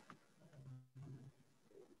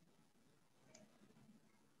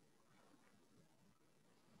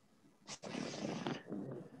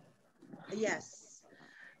 Yes.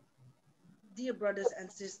 Dear brothers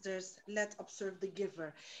and sisters, let's observe the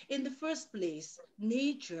giver. In the first place,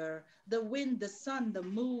 nature, the wind, the sun, the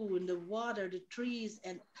moon, the water, the trees,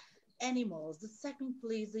 and animals. The second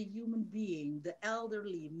place, the human being, the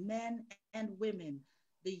elderly, men and women,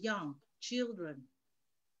 the young, children.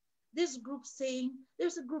 There's a group saying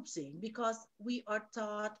because we are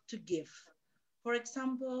taught to give. For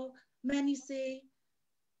example, many saying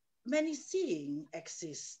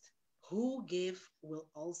exist. Who give will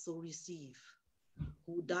also receive.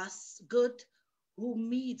 Who does good, who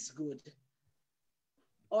meets good,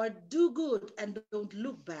 or do good and don't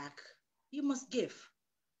look back, you must give.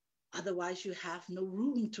 Otherwise, you have no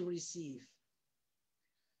room to receive.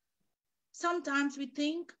 Sometimes we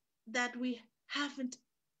think that haven't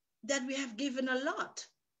that we have given a lot.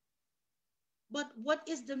 But what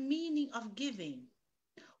is the meaning of giving?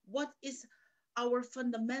 What is our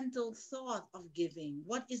fundamental thought of giving?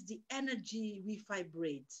 What is the energy we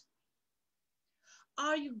vibrate?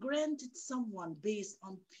 Are you granted someone based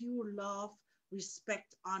on pure love,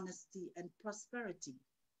 respect, honesty, and prosperity?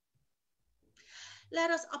 Let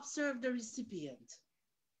us observe the recipient.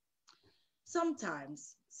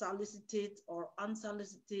 Sometimes, solicited or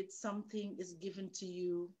unsolicited, something is given to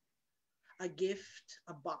you, a gift,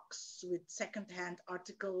 a box with secondhand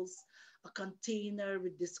articles, a container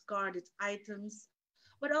with discarded items,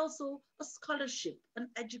 but also a scholarship, an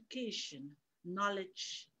education,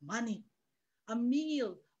 knowledge, money, a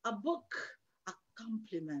meal, a book, a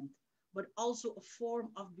compliment, but also a form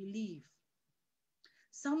of belief.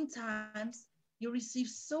 Sometimes you receive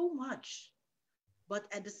so much, but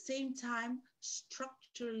at the same time,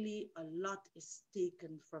 structurally, a lot is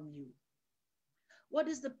taken from you. What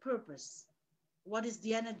is the purpose? What is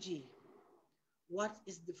the energy? What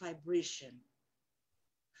is the vibration?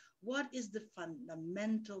 What is the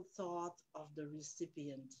fundamental thought of the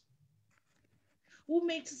recipient? Who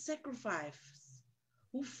makes a sacrifice?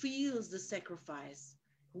 Who feels the sacrifice?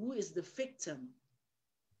 Who is the victim?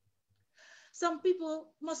 Some people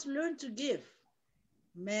must learn to give.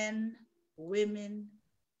 Men, women,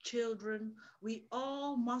 children, we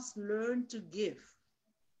all must learn to give,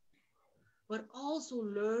 but also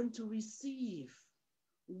learn to receive.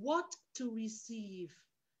 What to receive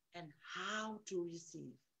and how to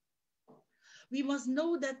receive. We must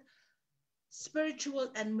know that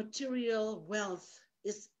spiritual and material wealth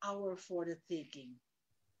is our for the taking.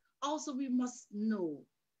 Also, we must know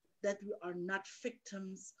that we are not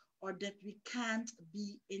victims or that we can't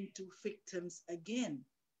be into victims again.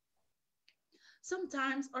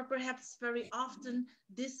 Sometimes, or perhaps very often,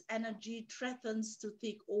 this energy threatens to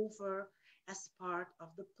take over as part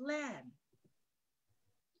of the plan.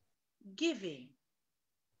 Giving,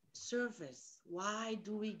 service. Why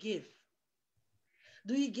do we give?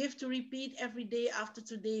 Do you give to repeat every day after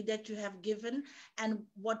today that you have given and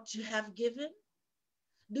what you have given?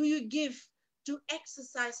 Do you give to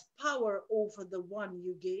exercise power over the one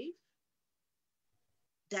you gave?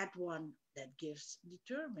 That one that gives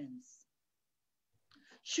determines.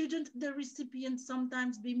 Shouldn't the recipient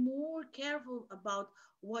sometimes be more careful about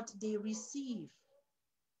what they receive?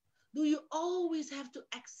 Do you always have to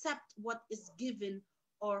accept what is given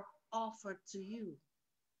or offered to you?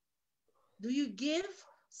 Do you give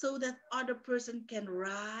so that other person can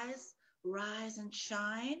rise and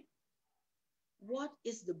shine? What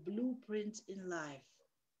is the blueprint in life?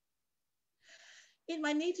 In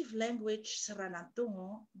my native language,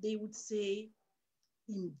 Saranatongo, they would say,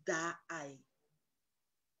 Imdaay,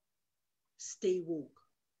 stay woke,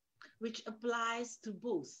 which applies to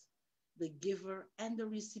both the giver and the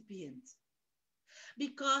recipient.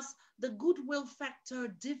 Because the goodwill factor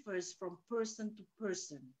differs from person to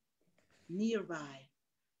person, nearby,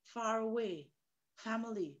 far away,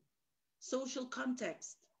 family, social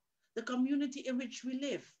context, the community in which we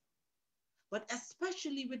live, but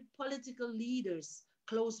especially with political leaders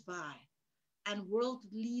close by and world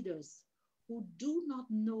leaders who do not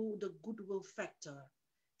know the goodwill factor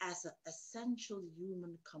as an essential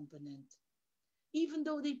human component, even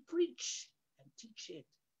though they preach and teach it.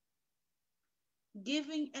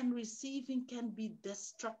 Giving and receiving can be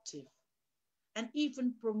destructive and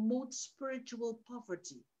even promote spiritual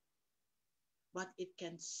poverty, but it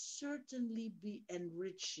can certainly be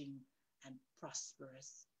enriching and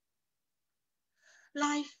prosperous.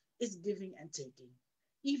 Life is giving and taking,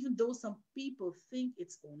 even though some people think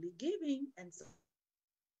it's only giving and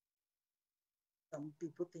some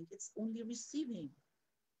people think it's only receiving.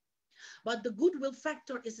 But the goodwill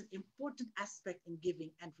factor is an important aspect in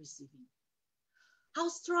giving and receiving. How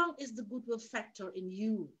strong is the goodwill factor in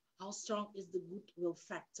you? How strong is the goodwill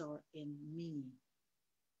factor in me?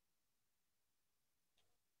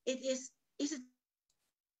 Is it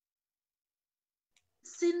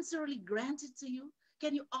sincerely granted to you?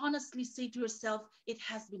 Can you honestly say to yourself, it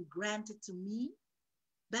has been granted to me?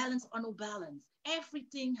 Balance or no balance,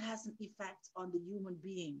 everything has an effect on the human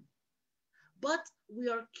being. But we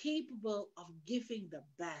are capable of giving the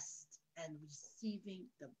best and receiving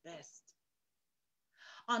the best.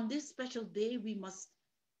 On this special day, we must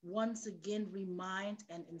once again remind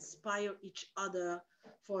and inspire each other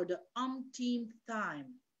for the umpteenth time.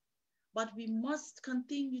 But we must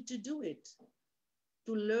continue to do it,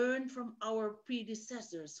 to learn from our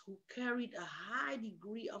predecessors who carried a high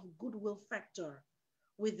degree of goodwill factor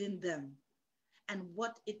within them and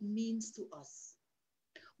what it means to us.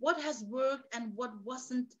 What has worked and what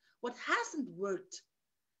hasn't worked,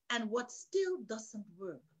 and what still doesn't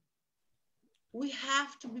work. We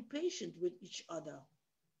have to be patient with each other,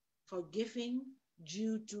 forgiving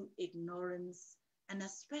due to ignorance, and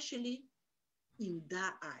especially in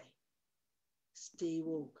that eye. Stay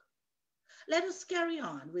woke. Let us carry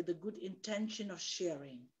on with the good intention of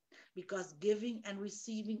sharing, because giving and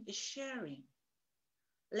receiving is sharing.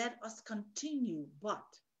 Let us continue, but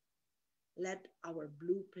let our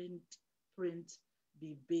blueprint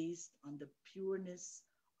be based on the pureness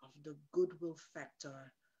of the goodwill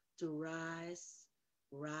factor to rise,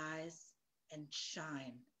 and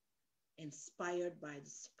shine, inspired by the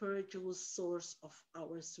spiritual source of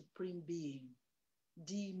our supreme being,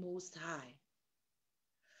 the Most High.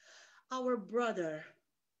 Our brother,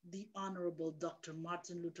 the Honorable Dr.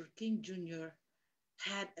 Martin Luther King Jr.,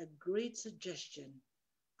 had a great suggestion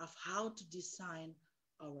of how to design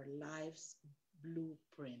our life's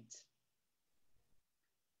blueprint.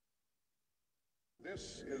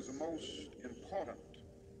 This is the most important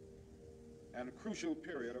and crucial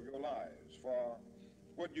period of your lives, for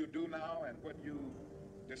what you do now and what you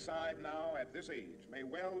decide now at this age may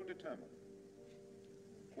well determine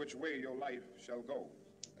which way your life shall go.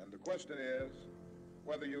 And the question is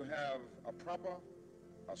whether you have a proper,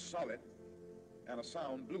 a solid, and a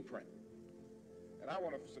sound blueprint. And I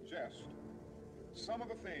want to suggest some of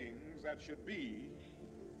the things that should be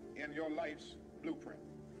in your life's blueprint.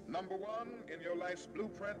 Number one in your life's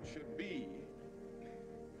blueprint should be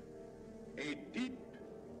a deep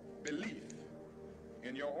belief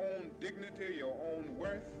in your own dignity, your own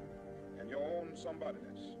worth, and your own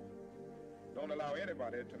somebodyness. Don't allow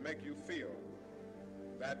anybody to make you feel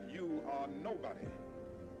that you are nobody.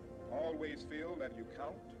 Always feel that you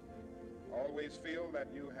count. Always feel that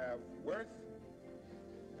you have worth.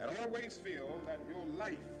 And always feel that your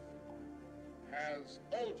life has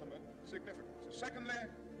ultimate significance. Secondly,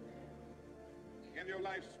 in your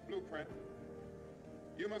life's blueprint,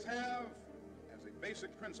 you must have, as a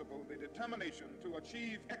basic principle, the determination to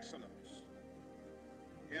achieve excellence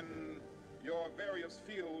in your various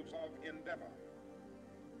fields of endeavor.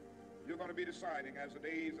 You're going to be deciding as the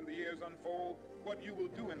days and the years unfold what you will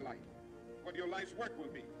do in life, what your life's work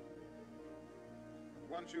will be.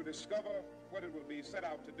 Once you discover what it will be, set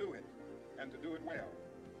out to do it, and to do it well.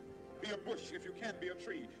 Be a bush if you can't be a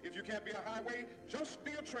tree. If you can't be a highway, just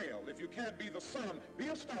be a trail. If you can't be the sun, be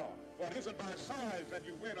a star. For it isn't by size that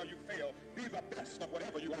you win or you fail. Be the best of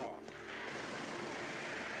whatever you are.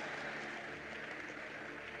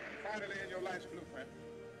 And finally, in your life's blueprint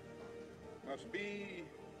must be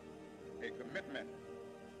a commitment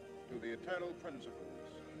to the eternal principles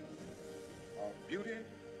of beauty,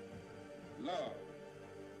 love,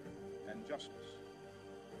 and justice.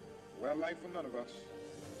 Well, life for none of us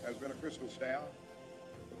has been a crystal stair,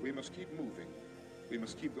 but we must keep moving. We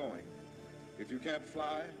must keep going. If you can't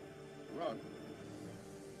fly, run.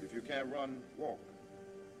 If you can't run, walk.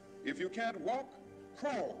 If you can't walk,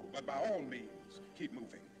 crawl, but by all means, keep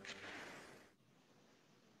moving.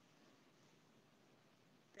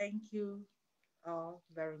 Thank you all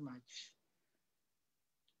very much.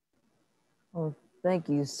 Well, thank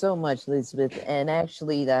you so much, Lisbeth. And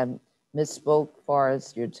actually, I misspoke as far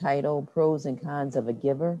as your title, Pros and Cons of a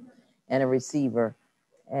Giver and a Receiver.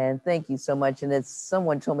 And thank you so much. And it's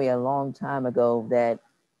someone told me a long time ago that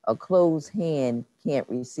a closed hand can't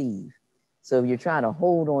receive. So if you're trying to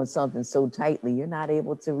hold on something so tightly, you're not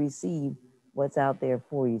able to receive what's out there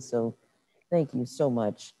for you. So thank you so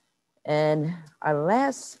much. And our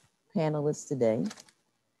last panelist today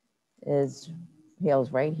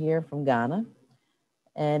hails right here from Ghana.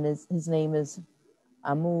 And his name is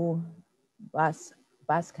Ahuma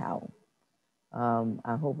Bosco.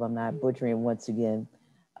 I hope I'm not butchering once again.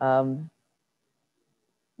 The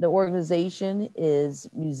organization is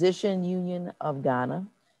Musician Union of Ghana,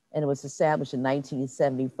 and it was established in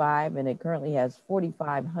 1975, and it currently has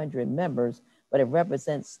 4,500 members, but it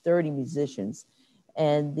represents 30 musicians.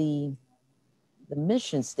 And the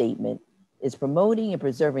mission statement is promoting and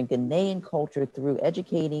preserving Ghanaian culture through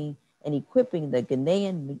educating and equipping the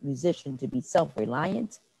Ghanaian musician to be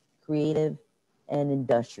self-reliant, creative, and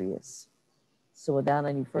industrious. So without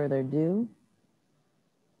any further ado,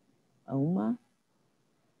 Ahuma.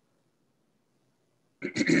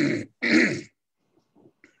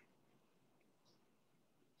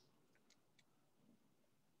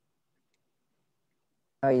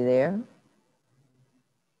 Are you there?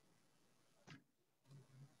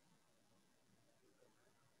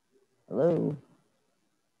 Hello?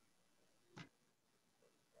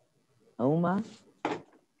 Ahuma?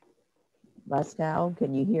 Bosco,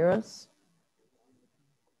 can you hear us?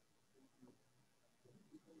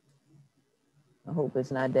 I hope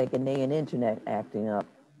it's not that Ghanaian internet acting up.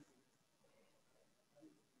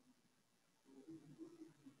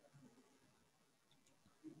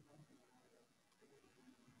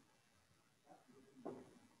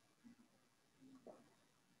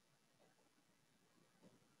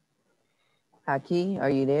 Haki, are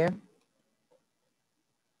you there?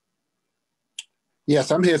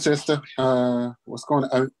 Yes, I'm here, sister. What's going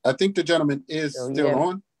on? I think the gentleman is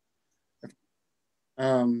still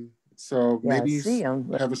on. So Yeah, maybe he's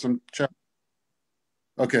having some chat.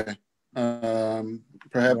 Okay.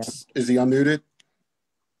 Perhaps, is he unmuted?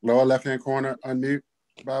 Lower left-hand corner, unmute,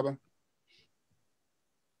 Baba.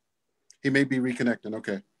 He may be reconnecting.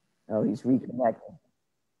 Okay. Oh, he's reconnecting.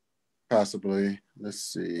 Possibly. Let's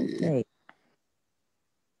see. Okay.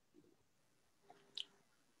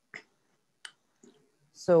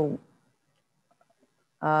 So,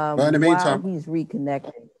 in the meantime, while he's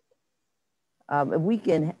reconnecting,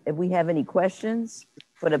 if we have any questions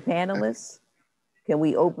for the panelists, can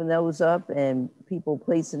we open those up and people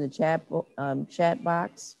place in the chat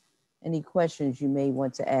box any questions you may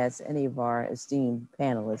want to ask any of our esteemed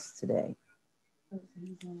panelists today?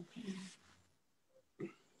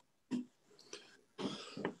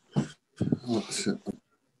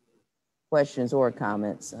 Questions or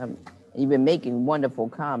comments. You've been making wonderful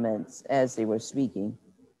comments as they were speaking.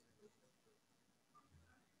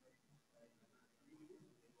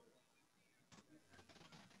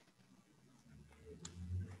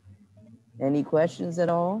 Any questions at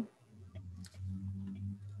all?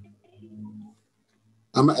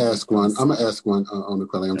 I'm gonna ask one. I'm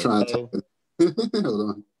Anokwale. I'm trying to hold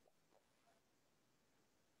on.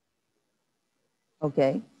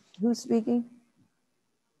 Okay, who's speaking?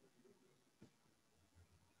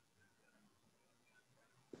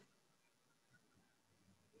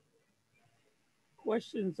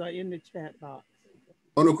 Questions are in the chat box.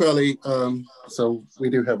 Anokwale, so we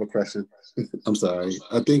do have a question. I'm sorry.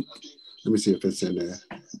 I think, let me see if it's in there.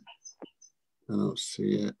 I don't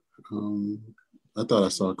see it. I thought I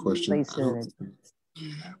saw a question.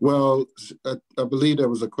 Well, I believe there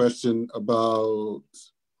was a question about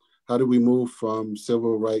how do we move from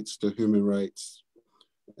civil rights to human rights?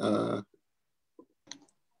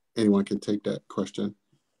 Anyone can take that question,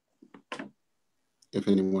 if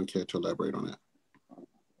anyone cared to elaborate on that.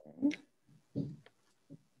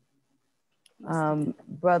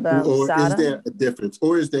 Brother or Sada? Is there a difference?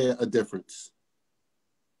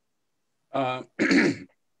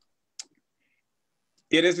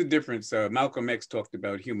 It is a difference. Malcolm X talked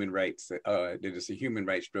about human rights. That it's a human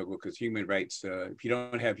rights struggle because human rights, if you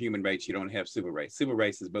don't have human rights, you don't have civil rights. Civil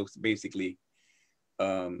rights is basically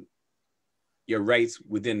your rights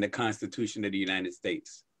within the Constitution of the United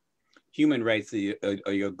States. Human rights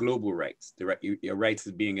are your global rights. Your rights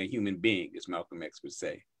as being a human being, as Malcolm X would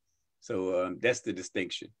say. So that's the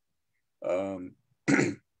distinction.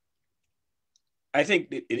 I think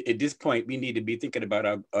that at this point, we need to be thinking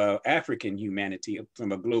about our African humanity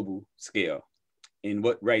from a global scale and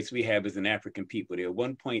what rights we have as an African people. There are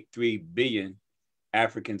 1.3 billion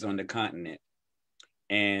Africans on the continent.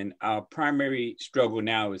 And our primary struggle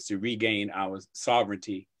now is to regain our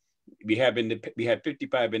sovereignty. We have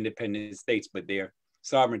 55 independent states, but their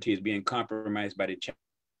sovereignty is being compromised by the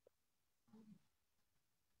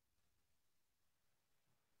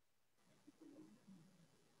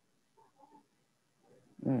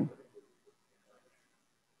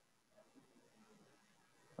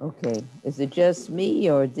Okay, is it just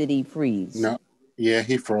me or did he freeze? No, yeah,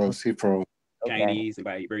 he froze. He froze. Chinese and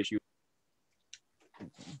by virtue.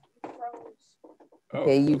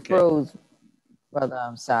 Okay, you froze,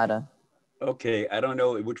 Brother Sada. Okay, I don't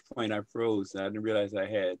know at which point I froze. I didn't realize I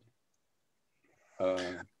had.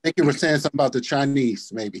 I think you were saying something about the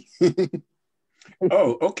Chinese, maybe.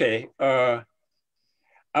 Oh, okay.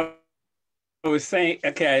 I was saying,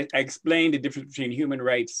 okay, I explained the difference between human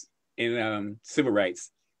rights and civil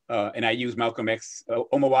rights. and I use Malcolm X,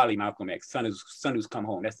 Omowale Malcolm X, son who's come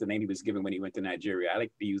home. That's the name he was given when he went to Nigeria. I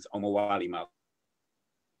like to use Omowale Malcolm.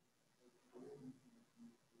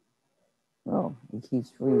 Oh, it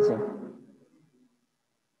keeps freezing.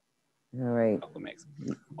 All right. Malcolm X.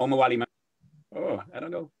 Omowale Malcolm. Oh, I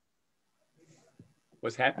don't know.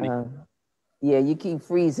 What's happening? Yeah, you keep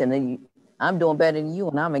freezing, and I'm doing better than you,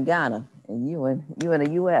 and I'm in Ghana, and you in the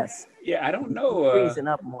U.S. Yeah, I don't know. Freezing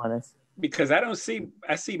up on us. Because I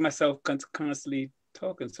see myself constantly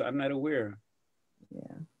talking, so I'm not aware.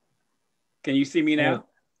 Yeah. Can you see me now?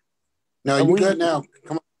 No, you good now.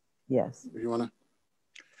 Come on. Yes. If you wanna.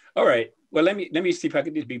 All right. Well, let me see if I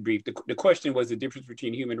could just be brief. The question was the difference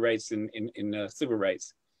between human rights and civil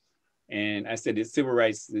rights. And I said that civil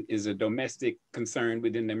rights is a domestic concern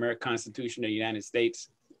within the American Constitution of the United States.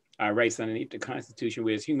 Our rights underneath the Constitution,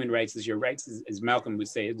 whereas human rights is your rights, as Malcolm would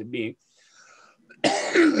say, as a being.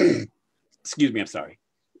 Excuse me, I'm sorry.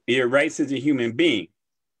 Your rights as a human being.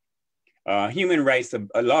 Human rights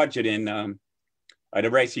are larger than the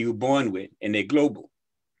rights you were born with, and they're global.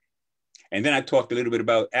 And then I talked a little bit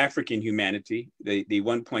about African humanity, the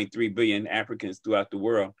 1.3 billion Africans throughout the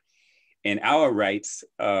world, and our rights,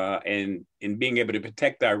 and being able to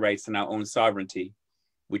protect our rights and our own sovereignty,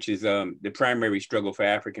 which is the primary struggle for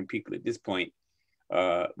African people at this point,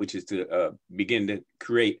 which is to begin to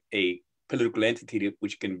create a political entity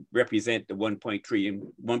which can represent the 1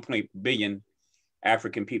 billion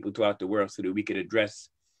African people throughout the world, so that we could address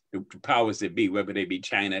the powers that be, whether they be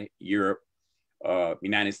China, Europe,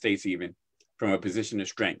 United States even, from a position of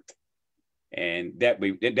strength. And that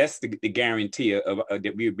way, that's the guarantee of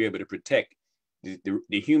that we'll be able to protect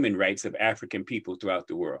the human rights of African people throughout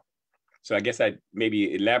the world. So I guess I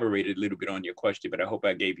maybe elaborated a little bit on your question, but I hope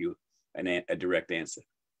I gave you a direct answer.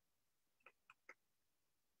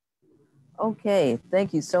 Okay,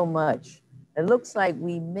 thank you so much. It looks like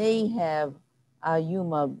we may have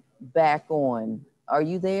Ahuma back on. Are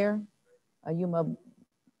you there, Ahuma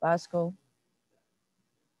Bosco?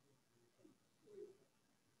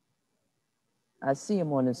 I see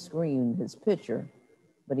him on the screen, his picture,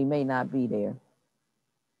 but he may not be there.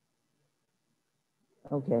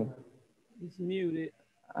 Okay. He's muted.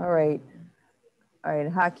 All right. All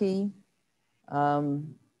right, Haki,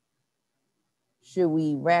 should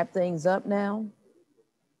we wrap things up now?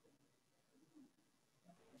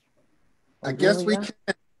 I guess we can.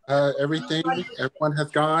 Everyone has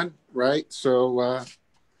gone, right? So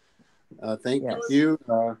thank you,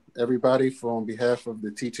 everybody, on behalf of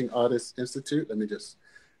the Teaching Artists Institute. Let me just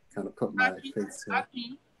kind of put my face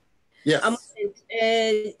here. Yes.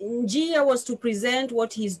 Njia was to present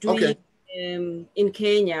what he's doing in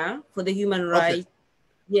Kenya for the human rights.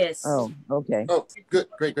 Yes. Oh, okay. Oh, good.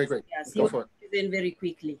 Great. Yes, he will present very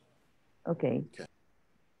quickly. Okay.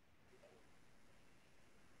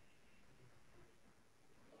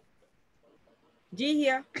 G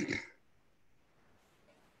here.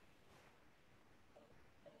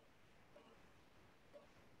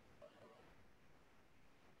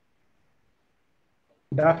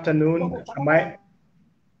 Good afternoon.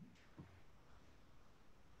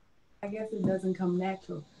 I guess it doesn't come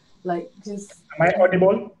natural. Like just. Am I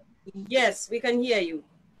audible? Yes, we can hear you.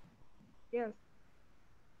 Yes.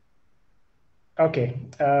 Okay.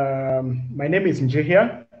 My name is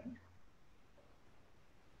Njeri.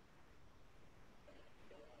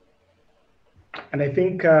 And I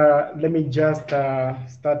think let me just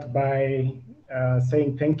start by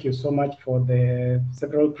saying thank you so much for the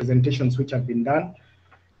several presentations which have been done.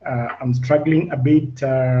 I'm struggling a bit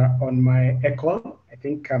on my echo. I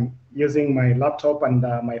think I'm using my laptop and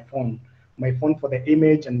my phone. My phone for the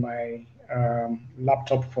image and my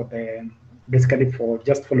laptop for basically for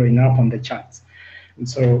just following up on the charts. And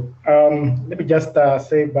so let me just start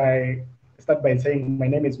by saying my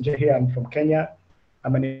name is Njeri. I'm from Kenya.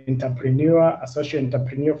 I'm an entrepreneur, a social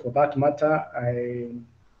entrepreneur for that matter.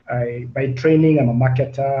 By training, I'm a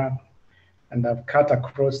marketer, and I've cut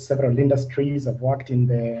across several industries. I've worked in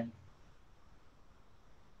the.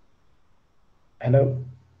 Hello,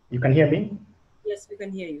 you can hear me? Yes, we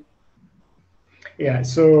can hear you. Yeah,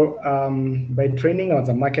 so by training, I was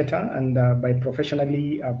a marketer, and by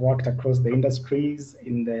professionally, I've worked across the industries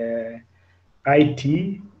in the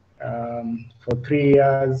IT for 3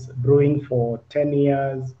 years, brewing for 10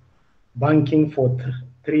 years, banking for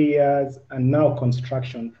 3 years, and now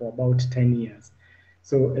construction for about 10 years.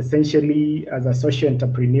 So essentially, as a social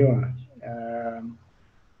entrepreneur,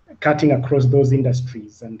 cutting across those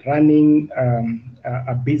industries and running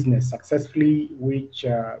a business successfully, which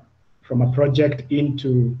from a project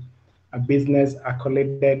into a business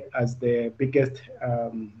accoladed as the biggest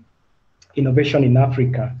innovation in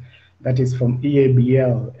Africa. that is from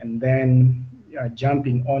EABL, and then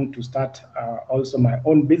jumping on to start also my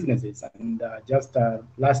own businesses. And just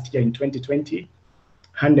last year in 2020,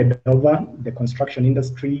 handed over the construction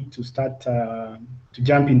industry to start to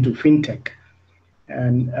jump into fintech.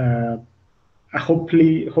 And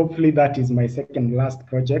hopefully that is my second last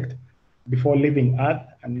project before leaving Earth,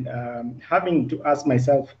 and having to ask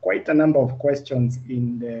myself quite a number of questions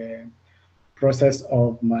in the process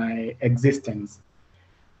of my existence.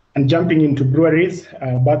 And jumping into breweries,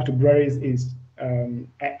 back to breweries is,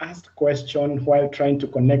 I asked a question while trying to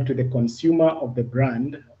connect to the consumer of the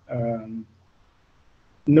brand,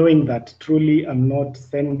 knowing that truly I'm not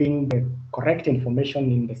sending the correct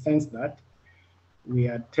information, in the sense that we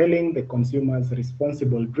are telling the consumers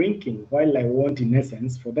responsible drinking, while I want, in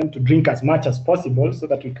essence, for them to drink as much as possible so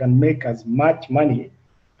that we can make as much money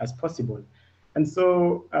as possible. And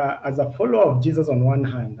so as a follower of Jesus on one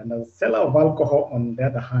hand, and as a seller of alcohol on the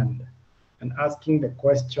other hand, and asking the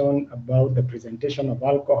question about the presentation of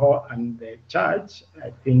alcohol and the church,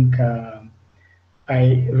 I think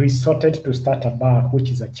I resorted to start a bar, which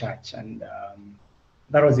is a church. And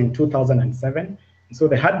that was in 2007. So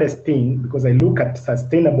the hardest thing, because I look at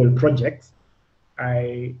sustainable projects,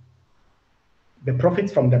 the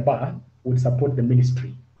profits from the bar would support the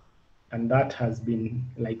ministry. And that has been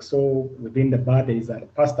like, so within the bar, there is a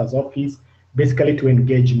pastor's office, basically to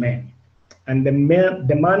engage men. And the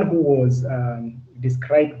man who was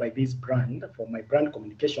described by this brand for my brand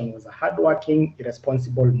communication was a hardworking,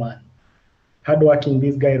 irresponsible man. Hardworking,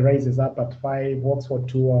 this guy rises up at 5, works for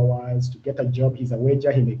 2 hours to get a job. He's a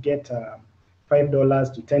wager, he may get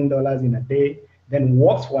 $5 to $10 in a day, then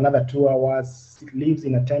works for another 2 hours, lives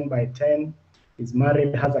in a 10 by 10, is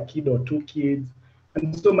married, has a kid or 2 kids.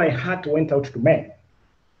 And so my heart went out to men,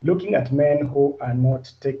 looking at men who are not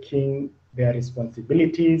taking their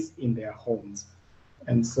responsibilities in their homes.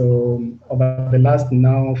 And so over the last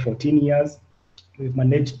now 14 years, we've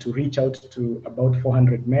managed to reach out to about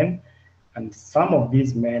 400 men. And some of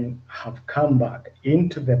these men have come back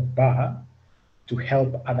into the bar to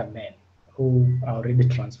help other men who are already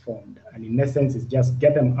transformed. And in essence, it's just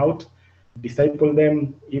get them out, disciple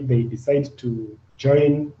them. If they decide to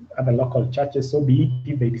join other local churches, so be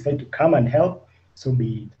it. If they decide to come and help, so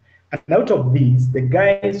be it. And out of these, the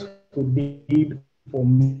guys who did for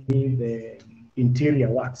me the interior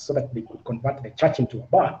works so that they could convert the church into a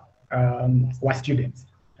bar were students.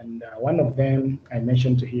 And one of them, I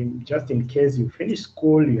mentioned to him, just in case you finish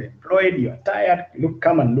school, you're employed, you're tired,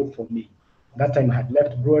 come and look for me. That time I had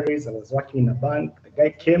left breweries, I was working in a bank. The guy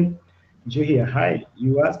came, Njeri, hi,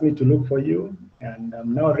 you asked me to look for you, and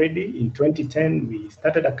I'm now ready. In 2010, we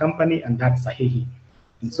started a company, and that's Sahihi.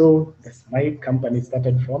 And so my company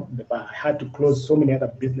started from the bar. I had to close so many other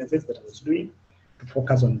businesses that I was doing to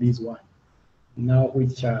focus on this one. Now,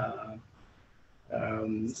 which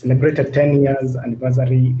celebrated 10 years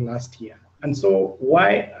anniversary last year. And so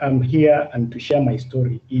why I'm here and to share my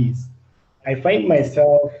story is I find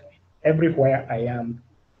myself everywhere I am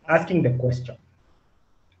asking the question,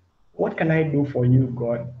 what can I do for you,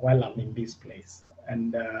 God, while I'm in this place?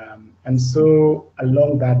 And so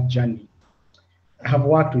along that journey, I have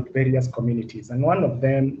worked with various communities, and one of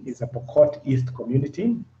them is a Pokot East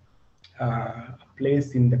community, a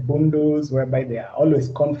place in the Bundus whereby there are always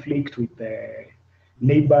conflict with the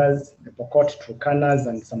neighbors, the Pokot, Turkanas,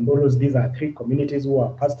 and Samburus. These are 3 communities who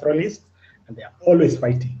are pastoralists, and they are always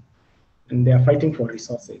fighting. And they are fighting for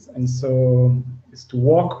resources. And so it's to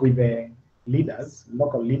work with the leaders,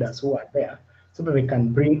 local leaders who are there, so that they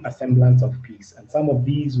can bring a semblance of peace. And some of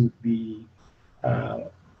these would be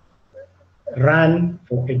run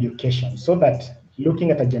for education, so that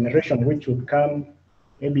looking at a generation which would come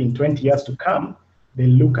maybe in 20 years to come, they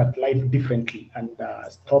look at life differently and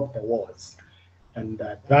stop the wars. And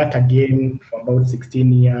that again, for about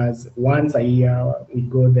 16 years, once a year, we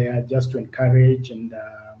go there just to encourage and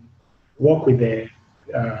work with the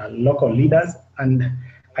local leaders. And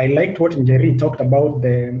I liked what Njeri talked about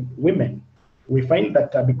the women. We find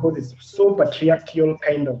that because it's so patriarchal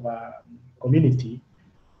kind of community,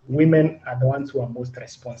 women are the ones who are most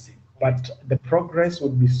responsive. But the progress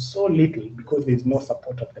would be so little because there's no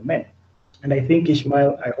support of the men. And I think,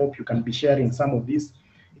 Ishmael, I hope you can be sharing some of these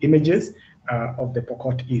images of the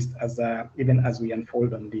Pokot East as even as we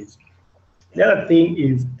unfold on this. The other thing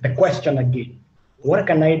is the question again, what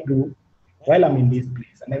can I do while I'm in this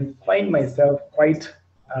place? And I find myself quite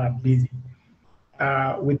busy.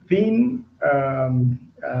 Within,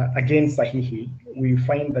 again, Sahihi, we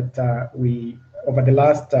find that we, over the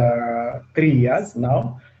last 3 years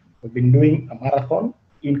now, we've been doing a marathon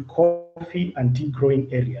in coffee and tea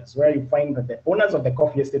growing areas, where you find that the owners of the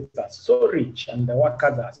coffee estates are so rich and the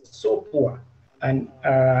workers are so poor. And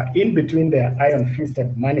in between, there are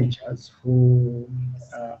iron-fisted managers who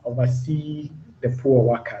oversee the poor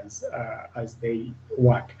workers as they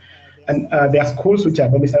work. And there are schools which are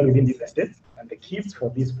domiciled within these estates, and the kids for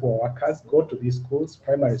these poor workers go to these schools,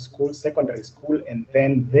 primary school, secondary school, and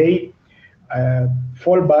then they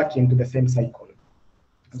fall back into the same cycle.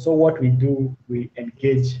 And so what we do, we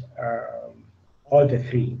engage all the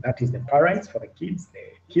three. That is the parents for the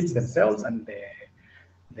kids themselves, and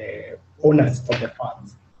the owners of the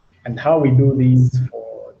farms. And how we do this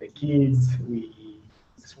for the kids, we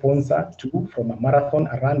sponsor from a marathon,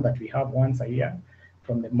 a run that we have once a year.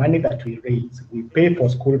 From the money that we raise, we pay for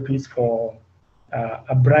school fees for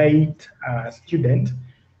a bright student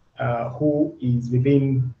who is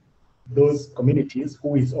within those communities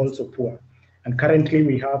who is also poor. And currently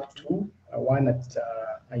we have two, one at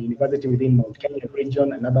a university within Mount Kenya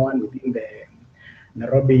region, another one within the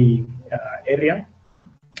Nairobi area,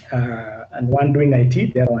 and one doing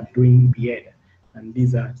IT, the other one doing BEd. And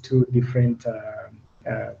these are two different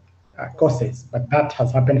courses, but that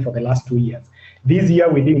has happened for the last 2 years. This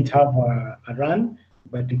year we didn't have a run,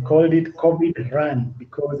 but we called it COVID run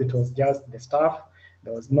because it was just the staff.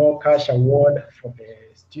 There was no cash award for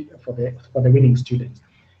the winning students.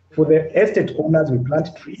 For the estate owners, we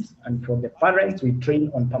plant trees, and for the parents, we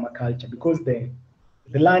train on permaculture because the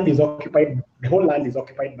land is occupied, the whole land is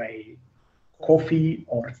occupied by coffee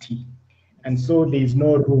or tea. And so there is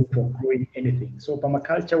no room for growing anything. So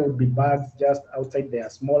permaculture would be bags just outside their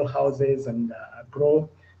small houses and grow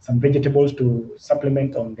some vegetables to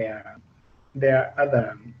supplement on their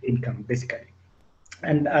other income, basically.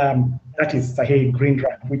 And that is Sahel Green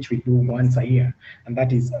Run, which we do once a year, and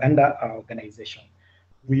that is under our organization.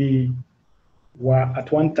 We were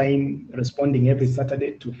at one time responding every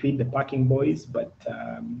Saturday to feed the parking boys, but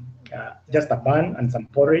just a bun and some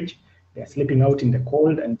porridge. They're sleeping out in the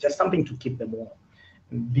cold and just something to keep them warm.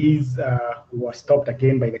 And these were stopped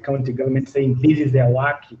again by the county government saying, this is their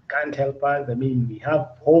work, you can't help us. I mean, we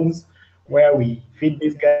have homes where we feed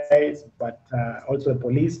these guys, but also the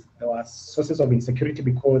police. There were sources of insecurity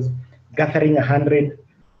because gathering 100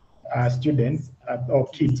 students or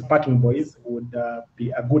kids, parking boys, would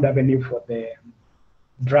be a good avenue for the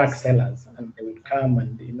drug sellers, and they would come,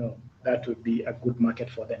 and that would be a good market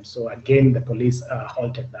for them. So again, the police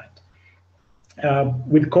halted that.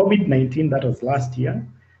 With COVID-19, that was last year,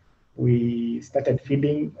 we started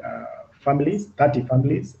feeding families, 30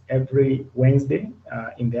 families, every Wednesday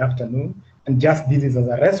in the afternoon. And just this is as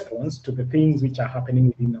a response to the things which are happening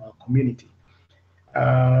within our community.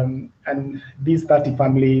 And these 30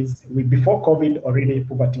 families, before COVID, already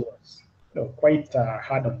poverty was quite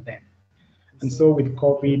hard on them. And so with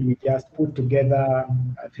COVID, we just put together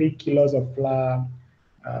 3 kilos of flour,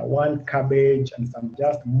 1 cabbage, and some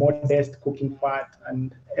just modest cooking fat.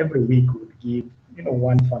 And every week we would give,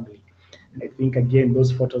 one family. And I think, again,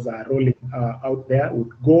 those photos are rolling out there.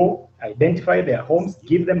 Would go identify their homes,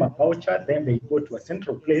 give them a voucher, then they go to a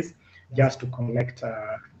central place just to collect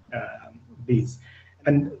these.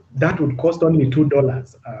 And that would cost only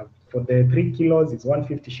 $2. For the 3 kilos is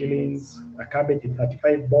 150 shillings, a cabbage is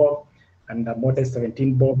 35 bob, and a modest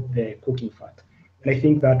 17 bob, the cooking fat. And I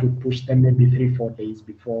think that would push them maybe 3-4 days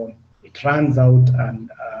before it runs out, and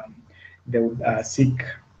they would seek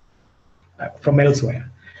from elsewhere.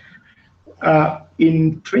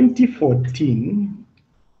 In 2014,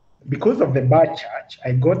 because of the bar charge,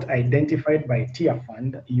 I got identified by Tia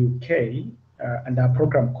Fund UK and a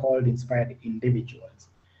program called Inspired Individuals.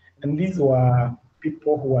 And these were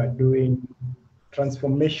people who are doing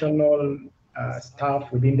transformational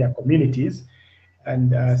stuff within their communities.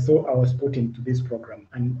 And so I was put into this program.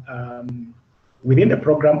 And within the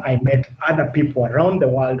program, I met other people around the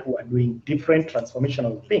world who are doing different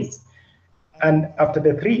transformational things. And after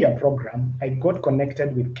the 3-year program, I got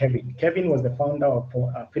connected with Kevin. Kevin was the founder of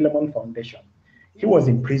Philemon Foundation. He was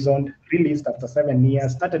imprisoned, released after 7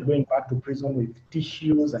 years, started going back to prison with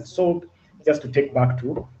tissues and soap just to take back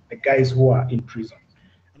to the guys who are in prison.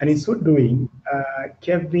 And in so doing,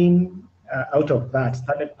 Kevin, out of that,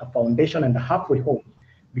 started a foundation and a halfway home,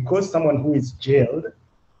 because someone who is jailed,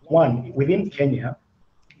 one, within Kenya,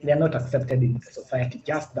 they are not accepted in the society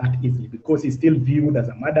just that easily, because he's still viewed as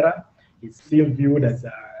a murderer, he's still viewed as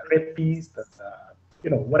a rapist, as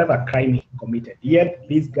a, whatever crime he committed. Yet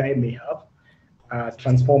this guy may have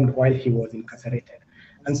transformed while he was incarcerated.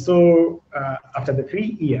 And so after the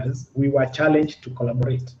 3 years, we were challenged to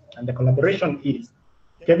collaborate. And the collaboration is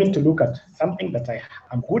Kevin to look at something that I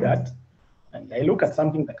am good at, And I look at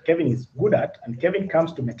something that Kevin is good at, and Kevin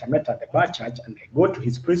comes to Metameta, the bar church, and I go to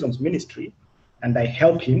his prisons ministry, and I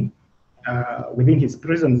help him within his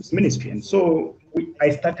prisons ministry. And so I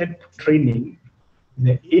started training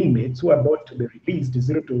the inmates who are about to be released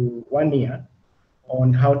 0 to 1 year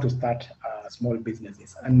on how to start small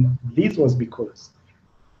businesses. And this was because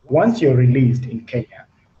once you're released in Kenya,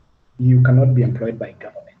 you cannot be employed by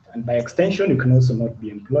government. And by extension, you can also not be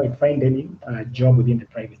employed, find any job within the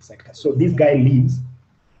private sector. So this guy leaves,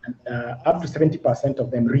 and up to 70%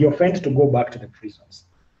 of them reoffend to go back to the prisons.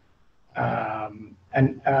 And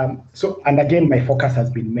again, my focus has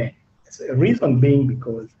been men. The reason being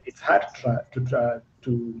because it's hard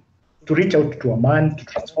to reach out to a man, to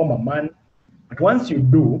transform a man. But once you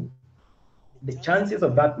do, the chances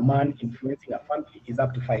of that man influencing a family is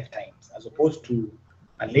up to 5 times, as opposed to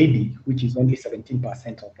a lady, which is only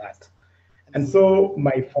 17% of that. And so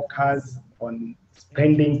my focus on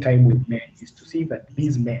spending time with men is to see that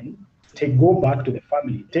these men go back to the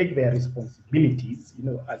family, take their responsibilities,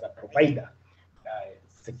 as a provider,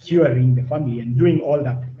 securing the family and doing all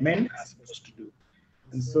that men are supposed to do.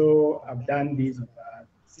 And so I've done this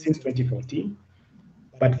since 2014.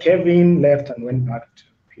 But Kevin left and went back to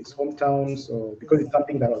his hometown. So because it's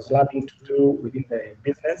something that I was loving to do within the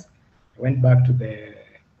business, I went back to the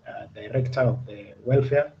director of the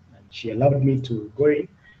welfare, and she allowed me to go in.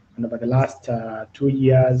 And over the last 2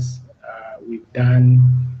 years, we've done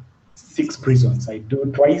 6 prisons. I do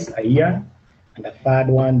twice a year, and a third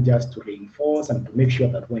one just to reinforce and to make sure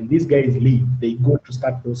that when these guys leave, they go to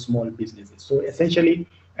start those small businesses. So essentially,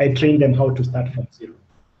 I train them how to start from zero.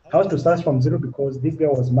 How to start from zero, because this guy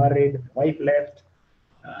was married, the wife left,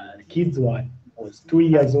 the kids was 2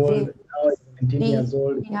 years old, now it's 17 years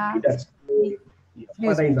old, that's school, your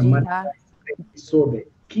father is a man. So the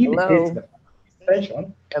kid takes the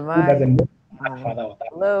attention who doesn't know that father or that.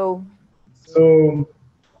 Hello. So,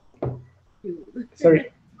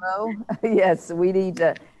 sorry. Hello. Yes, we need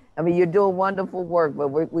to. I mean, you're doing wonderful work, but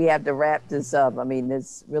we have to wrap this up. I mean,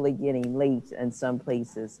 it's really getting late in some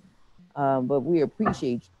places, but we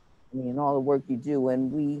appreciate you, and all the work you do.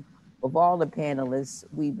 And we, of all the panelists,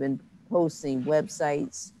 we've been posting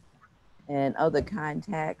websites and other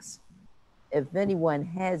contacts. If anyone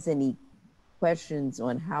has any questions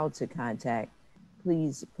on how to contact,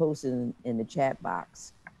 please post it in the chat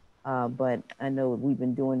box. But I know we've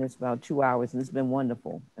been doing this about 2 hours, and it's been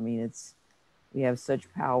wonderful. I mean, we have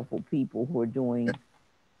such powerful people who are doing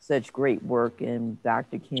such great work, and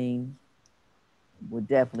Dr. King would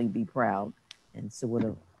definitely be proud, and so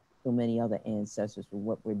would so many other ancestors for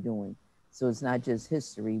what we're doing. So it's not just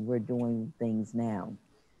history, we're doing things now.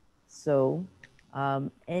 So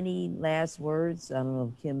any last words? I don't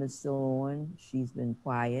know if Kim is still on. She's been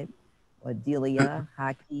quiet. Or Delia,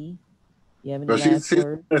 Haki, you have any last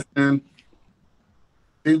words?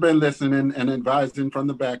 She's been listening and advising from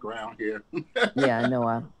the background here. Yeah, I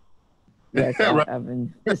know. Yes, I've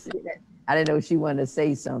been. I didn't know she wanted to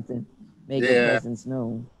say something. Make her presence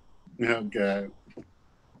known. Okay.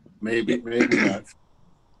 Maybe not.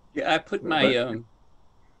 Yeah, I put my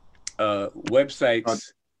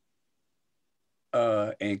websites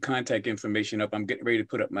and contact information up. I'm getting ready to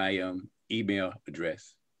put up my email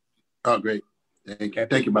address. Oh, great.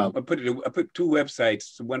 Thank you, Bob. I put 2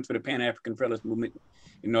 websites, one for the Pan-African Fellows Movement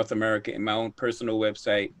in North America and my own personal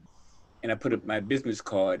website. And I put up my business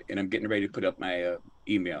card, and I'm getting ready to put up my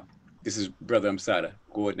email. This is Brother Amsata,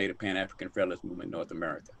 Coordinator Pan-African Fellows Movement North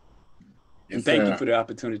America. And thank you for the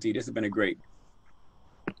opportunity. This has been a great.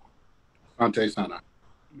 Ante Sana.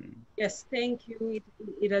 Yes, thank you.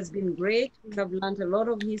 It has been great. We have learned a lot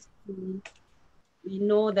of history. We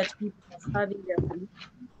know that people are serving their communities,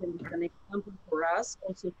 and it's an example for us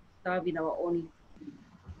also to serve in our own history.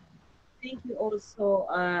 Thank you also,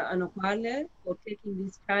 Anokwale, for taking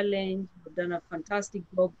this challenge. You've done a fantastic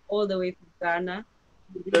job all the way from Ghana.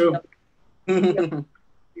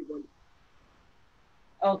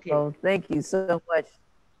 Okay. Well, thank you so much.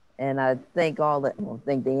 And I thank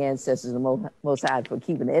thank the ancestors, the Most High, for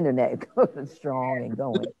keeping the internet strong and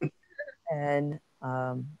going. And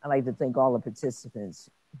I'd like to thank all the participants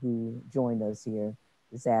who joined us here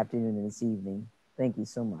this afternoon and this evening. Thank you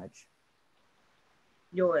so much.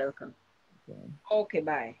 You're welcome. Okay,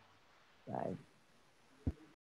 bye. Bye.